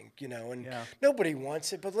something, and nobody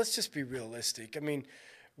wants it, but let's just be realistic. I mean,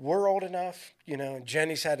 we're old enough, and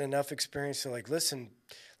Jenny's had enough experience to listen,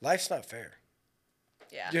 life's not fair.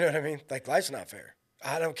 Yeah. You know what I mean? Life's not fair.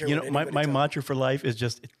 I don't care what my anybody tells mantra for life is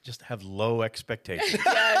just have low expectations.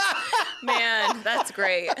 Yes. Man, that's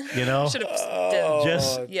great. Should have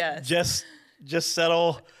Just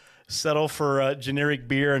settle for generic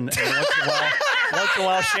beer, and once in a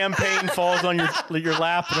while champagne falls on your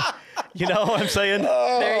lap. You know what I'm saying?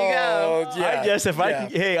 There you go.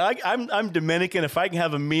 Yeah. I'm Dominican. If I can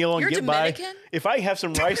have a meal and You're get Dominican? by, if I have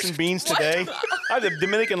some rice and beans today, I have the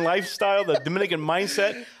Dominican lifestyle, the Dominican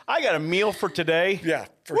mindset. I got a meal for today. Yeah,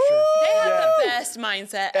 for sure. They have the best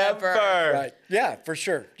mindset ever. Right. Yeah, for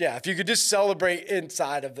sure. Yeah, if you could just celebrate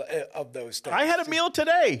inside of those things. I had a meal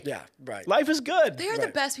today. Yeah, right. Life is good. They are the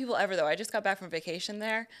best people ever, though. I just got back from vacation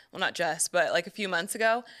there. Well, not just, but a few months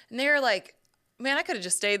ago. And they were like, man, I could have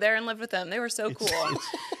just stayed there and lived with them. They were so cool.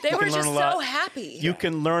 They were just so happy. You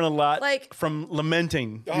can learn a lot from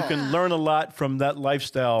lamenting. You can learn a lot from that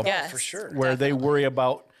lifestyle. Yes, for sure. Where they worry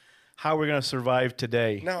about how we're going to survive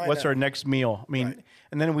today. What's our next meal? I mean,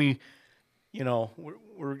 and then we're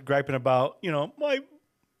griping about, my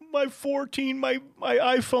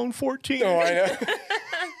iPhone 14. Oh, I know.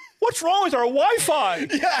 What's wrong with our Wi-Fi? Yeah,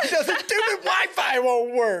 the stupid Wi-Fi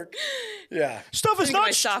won't work. Yeah. Stuff is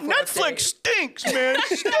not Netflix stinks, man.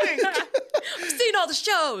 Stinks. I've seen all the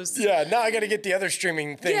shows. Yeah, now I got to get the other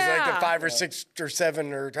streaming things, like the 5 or 6 or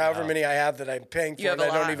 7 or however many I have that I'm paying for, and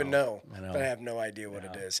I don't even know. But I have no idea what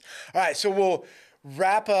it is. All right, so we'll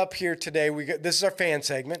wrap up here today. This is our fan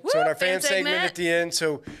segment. So in our fan segment at the end,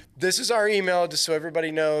 so this is our email, just so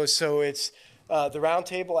everybody knows. So it's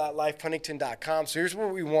theroundtable@lifehuntington.com. So here's where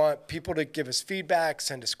we want people to give us feedback,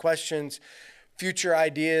 send us questions, future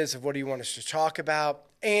ideas of what do you want us to talk about.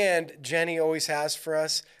 And Jenny always has for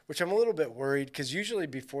us, which I'm a little bit worried because usually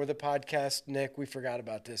before the podcast, Nick, we forgot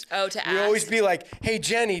about this. Oh, to ask. We always be like, hey,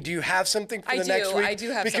 Jenny, do you have something for the next week? I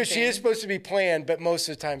do have because something. she is supposed to be planned, but most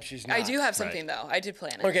of the time she's not. I do have something, though. I did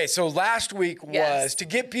plan it. Okay, so last week was to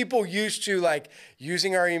get people used to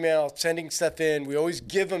using our email, sending stuff in. We always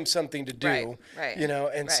give them something to do. Right.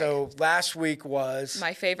 And so last week was...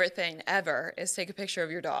 My favorite thing ever is take a picture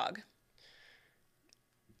of your dog.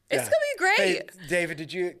 It's going to be great. Hey,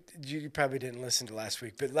 David, you probably didn't listen to last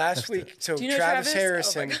week, but last week, so Do you know Travis Travis?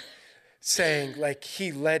 Harrison saying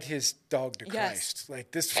he led his dog to Christ.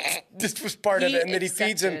 This was part of it. And that he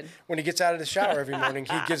feeds him when he gets out of the shower every morning.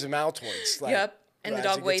 He gives him Altoids. Yep. And the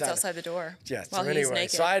dog waits outside the door. Yeah. While he's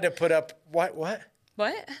naked. So I had to put up what? What?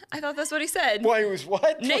 I thought that's what he said. Why he was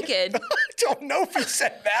what? Naked. I don't know if he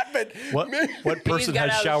said that, but what person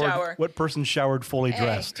has showered? What person showered fully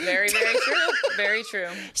dressed? Very, very true. Very true.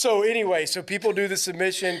 So anyway, people do the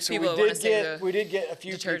submission. So we did get a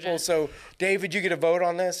few people. So David, you get a vote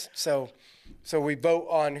on this. So we vote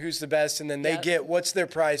on who's the best, and then they get what's their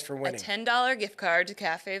prize for winning? A $10 gift card to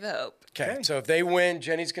Cafe the Hope. Okay, so if they win,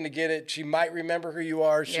 Jenny's going to get it. She might remember who you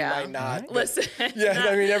are. She might not. Listen. Yeah,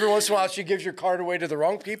 I mean, every once in a while she gives your card away to the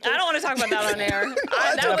wrong people. I don't want to talk about that on air.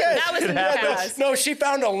 That was in the past. No, she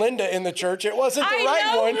found a Linda in the church. It wasn't the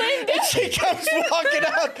right one. Linda. And she comes walking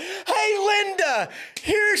up. Hey, Linda,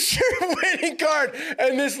 here's your winning card.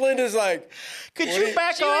 And this Linda's like, could you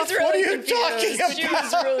back off? Really what are you talking about? She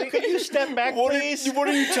was really Could you step back, please? What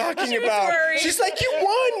are you talking about? Worried. She's like, you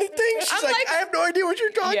won the thing. She's like, I have no idea what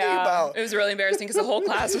you're talking about. It was really embarrassing because the whole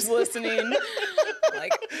class was listening.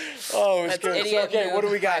 Oh, it was good. Idiot So, okay, what do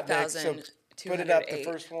we got $5,000 next? Put it up, the 208.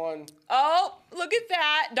 first one. Oh, look at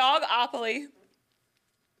that. Dogopoly.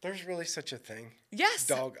 There's really such a thing. Yes.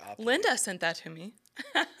 Dogopoly. Linda sent that to me.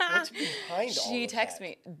 What's behind all She of texted that?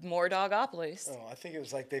 me more Dogopolies. Oh, I think it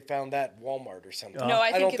was like they found that at Walmart or something. No,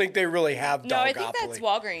 I don't think think they really have Dogopoly. No, I think that's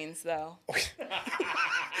Walgreens, though.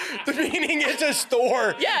 The meaning it's a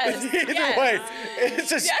store. Yes, Either yes. way,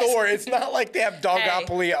 it's a store. It's not like they have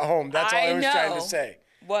Dogopoly at home. That's all I was trying to say.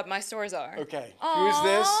 What my stores are. Okay. Aww. Who's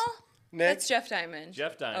this? Nick? That's Jeff Diamond.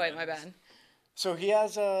 Jeff Diamond. Oh, wait, my bad. So he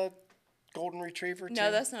has a golden retriever too?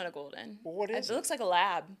 No, that's not a golden. Well, what is it? It looks like a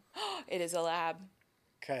lab. It is a lab.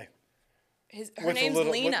 Okay. Her name's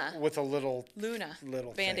Lena. With a little... Luna.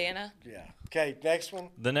 Little bandana. Thing. Yeah. Okay, next one.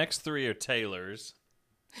 The next three are Taylor's.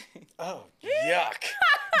 Oh, yuck.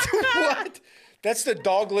 What? That's the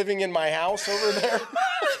dog living in my house over there?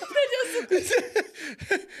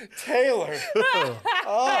 Taylor.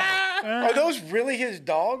 Oh. Are those really his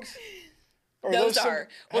dogs? Or Those are.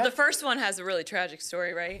 Well, the first one has a really tragic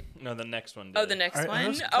story, right? No, the next one. Oh, the next Are one?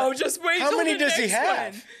 those- Oh, just wait. How till many the does he next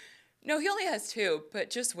have? one. No, he only has 2, but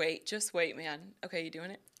just wait, man. Okay, you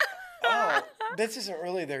doing it? Oh, this isn't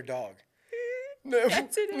really their dog. No,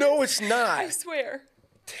 Yes, it is. no, it's I not. swear.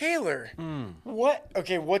 Taylor. What?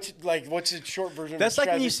 Okay, what's the short version? That's of like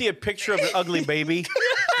when you tragic- see a picture of an ugly baby.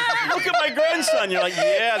 Look at my grandson. You're like,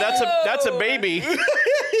 yeah, that's a baby.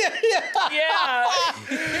 Yeah.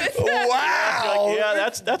 Wow. Like, yeah,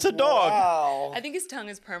 that's a dog. Wow. I think his tongue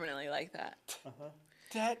is permanently like that.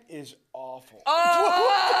 That is awful.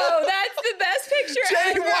 Oh, that's the best picture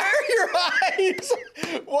Jay, ever. why are your eyes?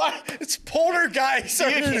 Why? It's poltergeist.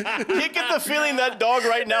 You get the feeling that dog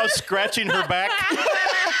right now is scratching her back.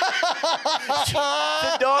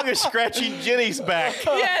 The dog is scratching Jenny's back.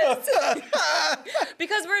 Yes.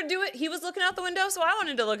 Because he was looking out the window, so I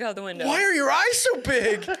wanted to look out the window. Why are your eyes so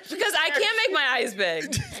big? Because I can't make my eyes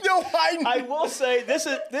big. No, I will say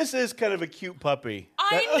this is kind of a cute puppy.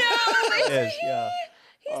 I know. It is, yeah.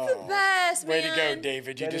 He's the best, Way man. to go,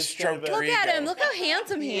 David. You That just is kind of stroked a- your Look ego. at him. Look how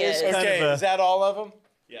handsome he is. kind Okay, of a- is that all of them?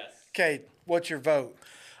 Yes. Okay, what's your vote?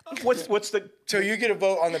 What's the So you get a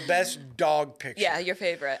vote on the best dog picture. Yeah, your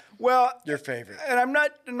favorite. well? Your favorite. And I'm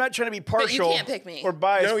not trying to be partial can't pick me. or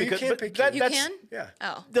biased. No, you because, can't but pick that, you. that's, can? Yeah.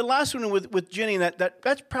 Oh. The last one with Jenny,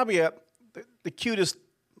 that's probably the cutest.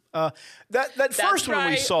 That first one we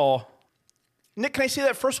right. saw. Nick, can I see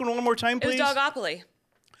that first one more time, It was please? Dogopoly.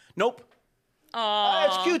 Nope.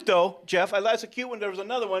 That's cute though, Jeff. That's a cute one. There was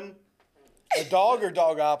another one. A dog or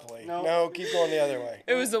Dogopoly? No. No, keep going the other way.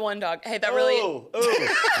 It was the one dog. Hey, that really. Oh.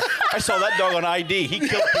 I saw that dog on ID. He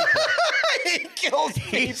killed people. He kills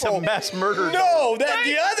He's a people. mass murderer. No, the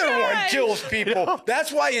other one God. kills people.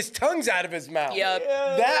 That's why his tongue's out of his mouth. Yep.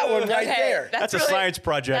 That one right Okay, there. That's a really- science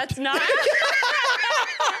project. That's not.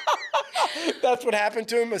 That's what happened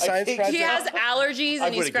to him, a science think project? He has allergies I'm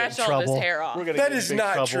and he gonna get in scratched all of his trouble. hair off. We're gonna That get in is big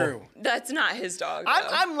not trouble. true. That's not his dog. Though.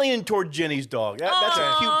 I'm leaning toward Jenny's dog. That's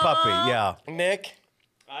a cute puppy. Yeah. Nick?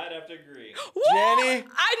 I'd have to agree. Woo! Jenny?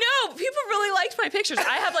 I know. People really liked my pictures.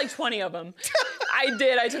 I have like 20 of them. I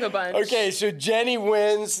did. I took a bunch. Okay, so Jenny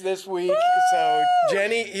wins this week. So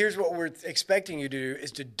Jenny, here's what we're expecting you to do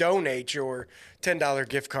is to donate your $10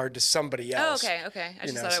 gift card to somebody Oh, else. okay. I just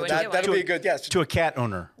You know, thought I so wouldn't get that'll one. be a good, yes. To a cat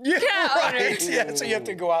owner. Yeah, Cat owner. right. Yeah, so you have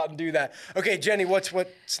to go out and do that. Okay, Jenny, what's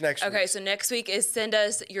next Okay, week? so next week is send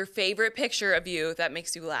us your favorite picture of you that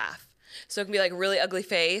makes you laugh. So it can be like a really ugly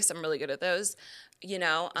face. I'm really good at those. You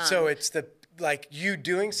know. So it's like you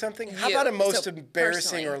doing something? How You. about a most So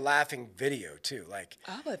embarrassing personally. or laughing video too? Like,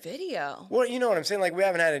 Oh, a video. well, you know what I'm saying? Like we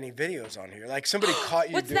haven't had any videos on here. Like somebody caught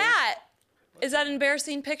you What's doing that? Is that an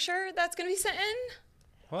embarrassing picture that's going to be sent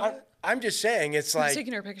in? I'm just saying it's like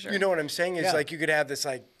taking her picture. You know what I'm saying? It's Yeah. like you could have this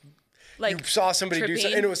like Like you saw somebody do tripping?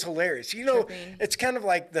 something and it was hilarious. You know, Tripping. it's kind of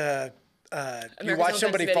like the you American watch Sometimes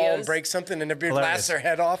somebody fall and videos. break something and everybody Hilarious. laughs their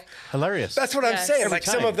head off. Hilarious. That's what I'm Yes. saying. Every Like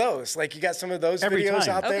some time. of those. Like you got some of those Every videos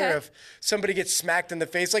time. out there Okay. of somebody gets smacked in the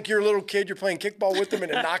face. Like you're a little kid, you're playing kickball with them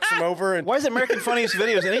and it knocks them over. And Why is American Funniest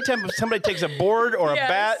Videos? Anytime somebody takes a board or a Yes.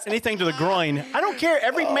 bat, anything to the groin, I don't care.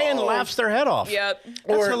 Every man laughs their head off. Yep. That's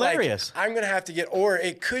or hilarious. Like, I'm gonna have to get, or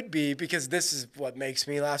it could be because this is what makes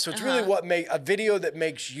me laugh. So it's really what make a video that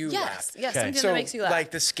makes you laugh. Yes. Yes. Okay. Something So that makes you laugh.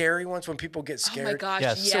 like the scary ones when people get oh scared. my gosh.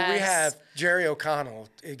 Yes. Yes. So we have Jerry O'Connell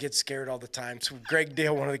gets scared all the time. So Greg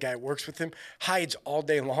Dale, one of the guys that works with him, hides all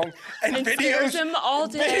day long and scares him all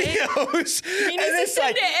day. Videos. He needs And to it's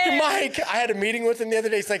send like, it in. Mike, I had a meeting with him the other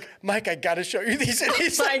day. He's like, Mike, I got to show you these. And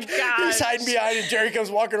he's my like, gosh. he's hiding behind, and Jerry comes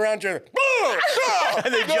walking around. Jerry, boom,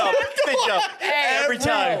 And they jump. They jump. Every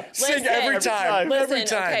time. Sing every time. Listen, Every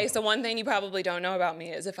time. okay, so one thing you probably don't know about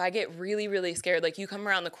me is if I get really, really scared, like you come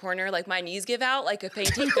around the corner, like my knees give out like a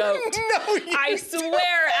fainting goat. No, you I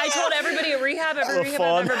swear, I told everybody at rehab, every rehab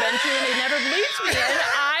fun. I've ever been to, and they never believed me. And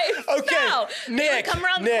I fell. They Nick, would come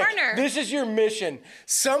around the Nick, corner. this is your mission.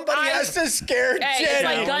 Somebody has to scare Hey, Jenny it's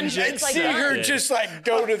like guns. and It's like see her guns. just like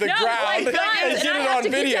go to the No, ground like guns, and and get I it have on to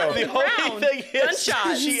keep video. them. The only Ground. thing is,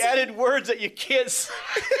 Gunshots. she added words that you can't say.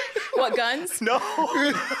 What, guns? No.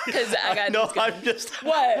 Because I got No, these guns. I'm just.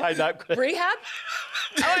 What? I'm not good. Rehab?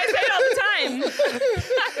 Oh, I say it all the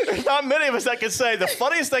time. There's not many of us that can say the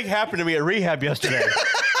funniest thing happened to me at rehab yesterday.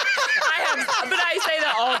 But I say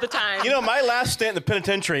that all the time. You know, my last stay in the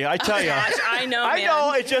penitentiary, I tell you. Gosh, I know, I man.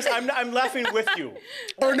 know, it's just, I'm laughing with you.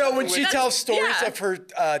 Or no, when she tells stories yeah. of her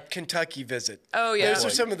Kentucky visit. Oh, yeah. Those are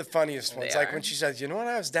some of the funniest ones. They Like are. when she says, you know what,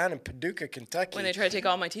 I was down in Paducah, Kentucky. When they try to take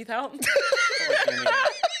all my teeth out?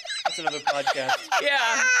 That's another podcast. Yeah.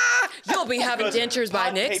 You'll be having dentures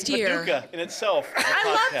by next year. Paducah in itself. is a I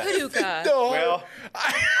love podcast. Paducah. No, Well,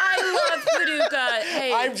 I love Paducah.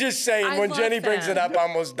 Hey, I'm just saying, I when love Jenny brings them. it up, I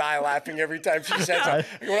almost die laughing every time she says it.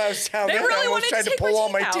 When I was down They there, I really almost wanted tried to to take pull all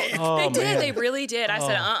my my teeth teeth. out. They did. man. They really did. I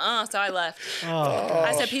said, so I left.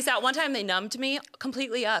 I said, peace out. One time they numbed me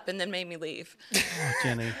completely up and then made me leave.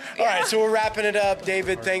 Jenny. All right, so we're wrapping it up.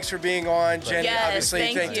 David, thanks for being on. Jenny, Yes,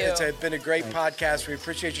 obviously, thank you. it's been a great podcast. We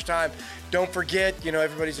appreciate your time. Don't forget,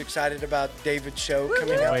 everybody's excited about David's show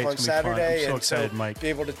coming Can't up wait, on it's gonna be fun. Saturday. I'm so and excited, Mike. Be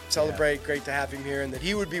able to celebrate. Great to have him here, and that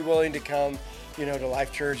he would be willing to come, to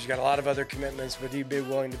Life Church. He's got a lot of other commitments, but he'd be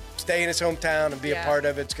willing to stay in his hometown and be a part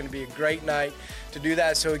of it. It's going to be a great night to do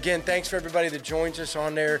that. So again, thanks for everybody that joins us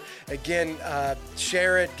on there. Again,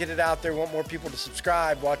 share it, get it out there. Want more people to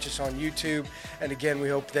subscribe, watch us on YouTube. And again, we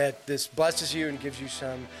hope that this blesses you and gives you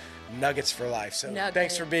some nuggets for life. So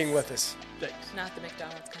thanks for being with us. Not the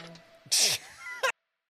McDonald's kind.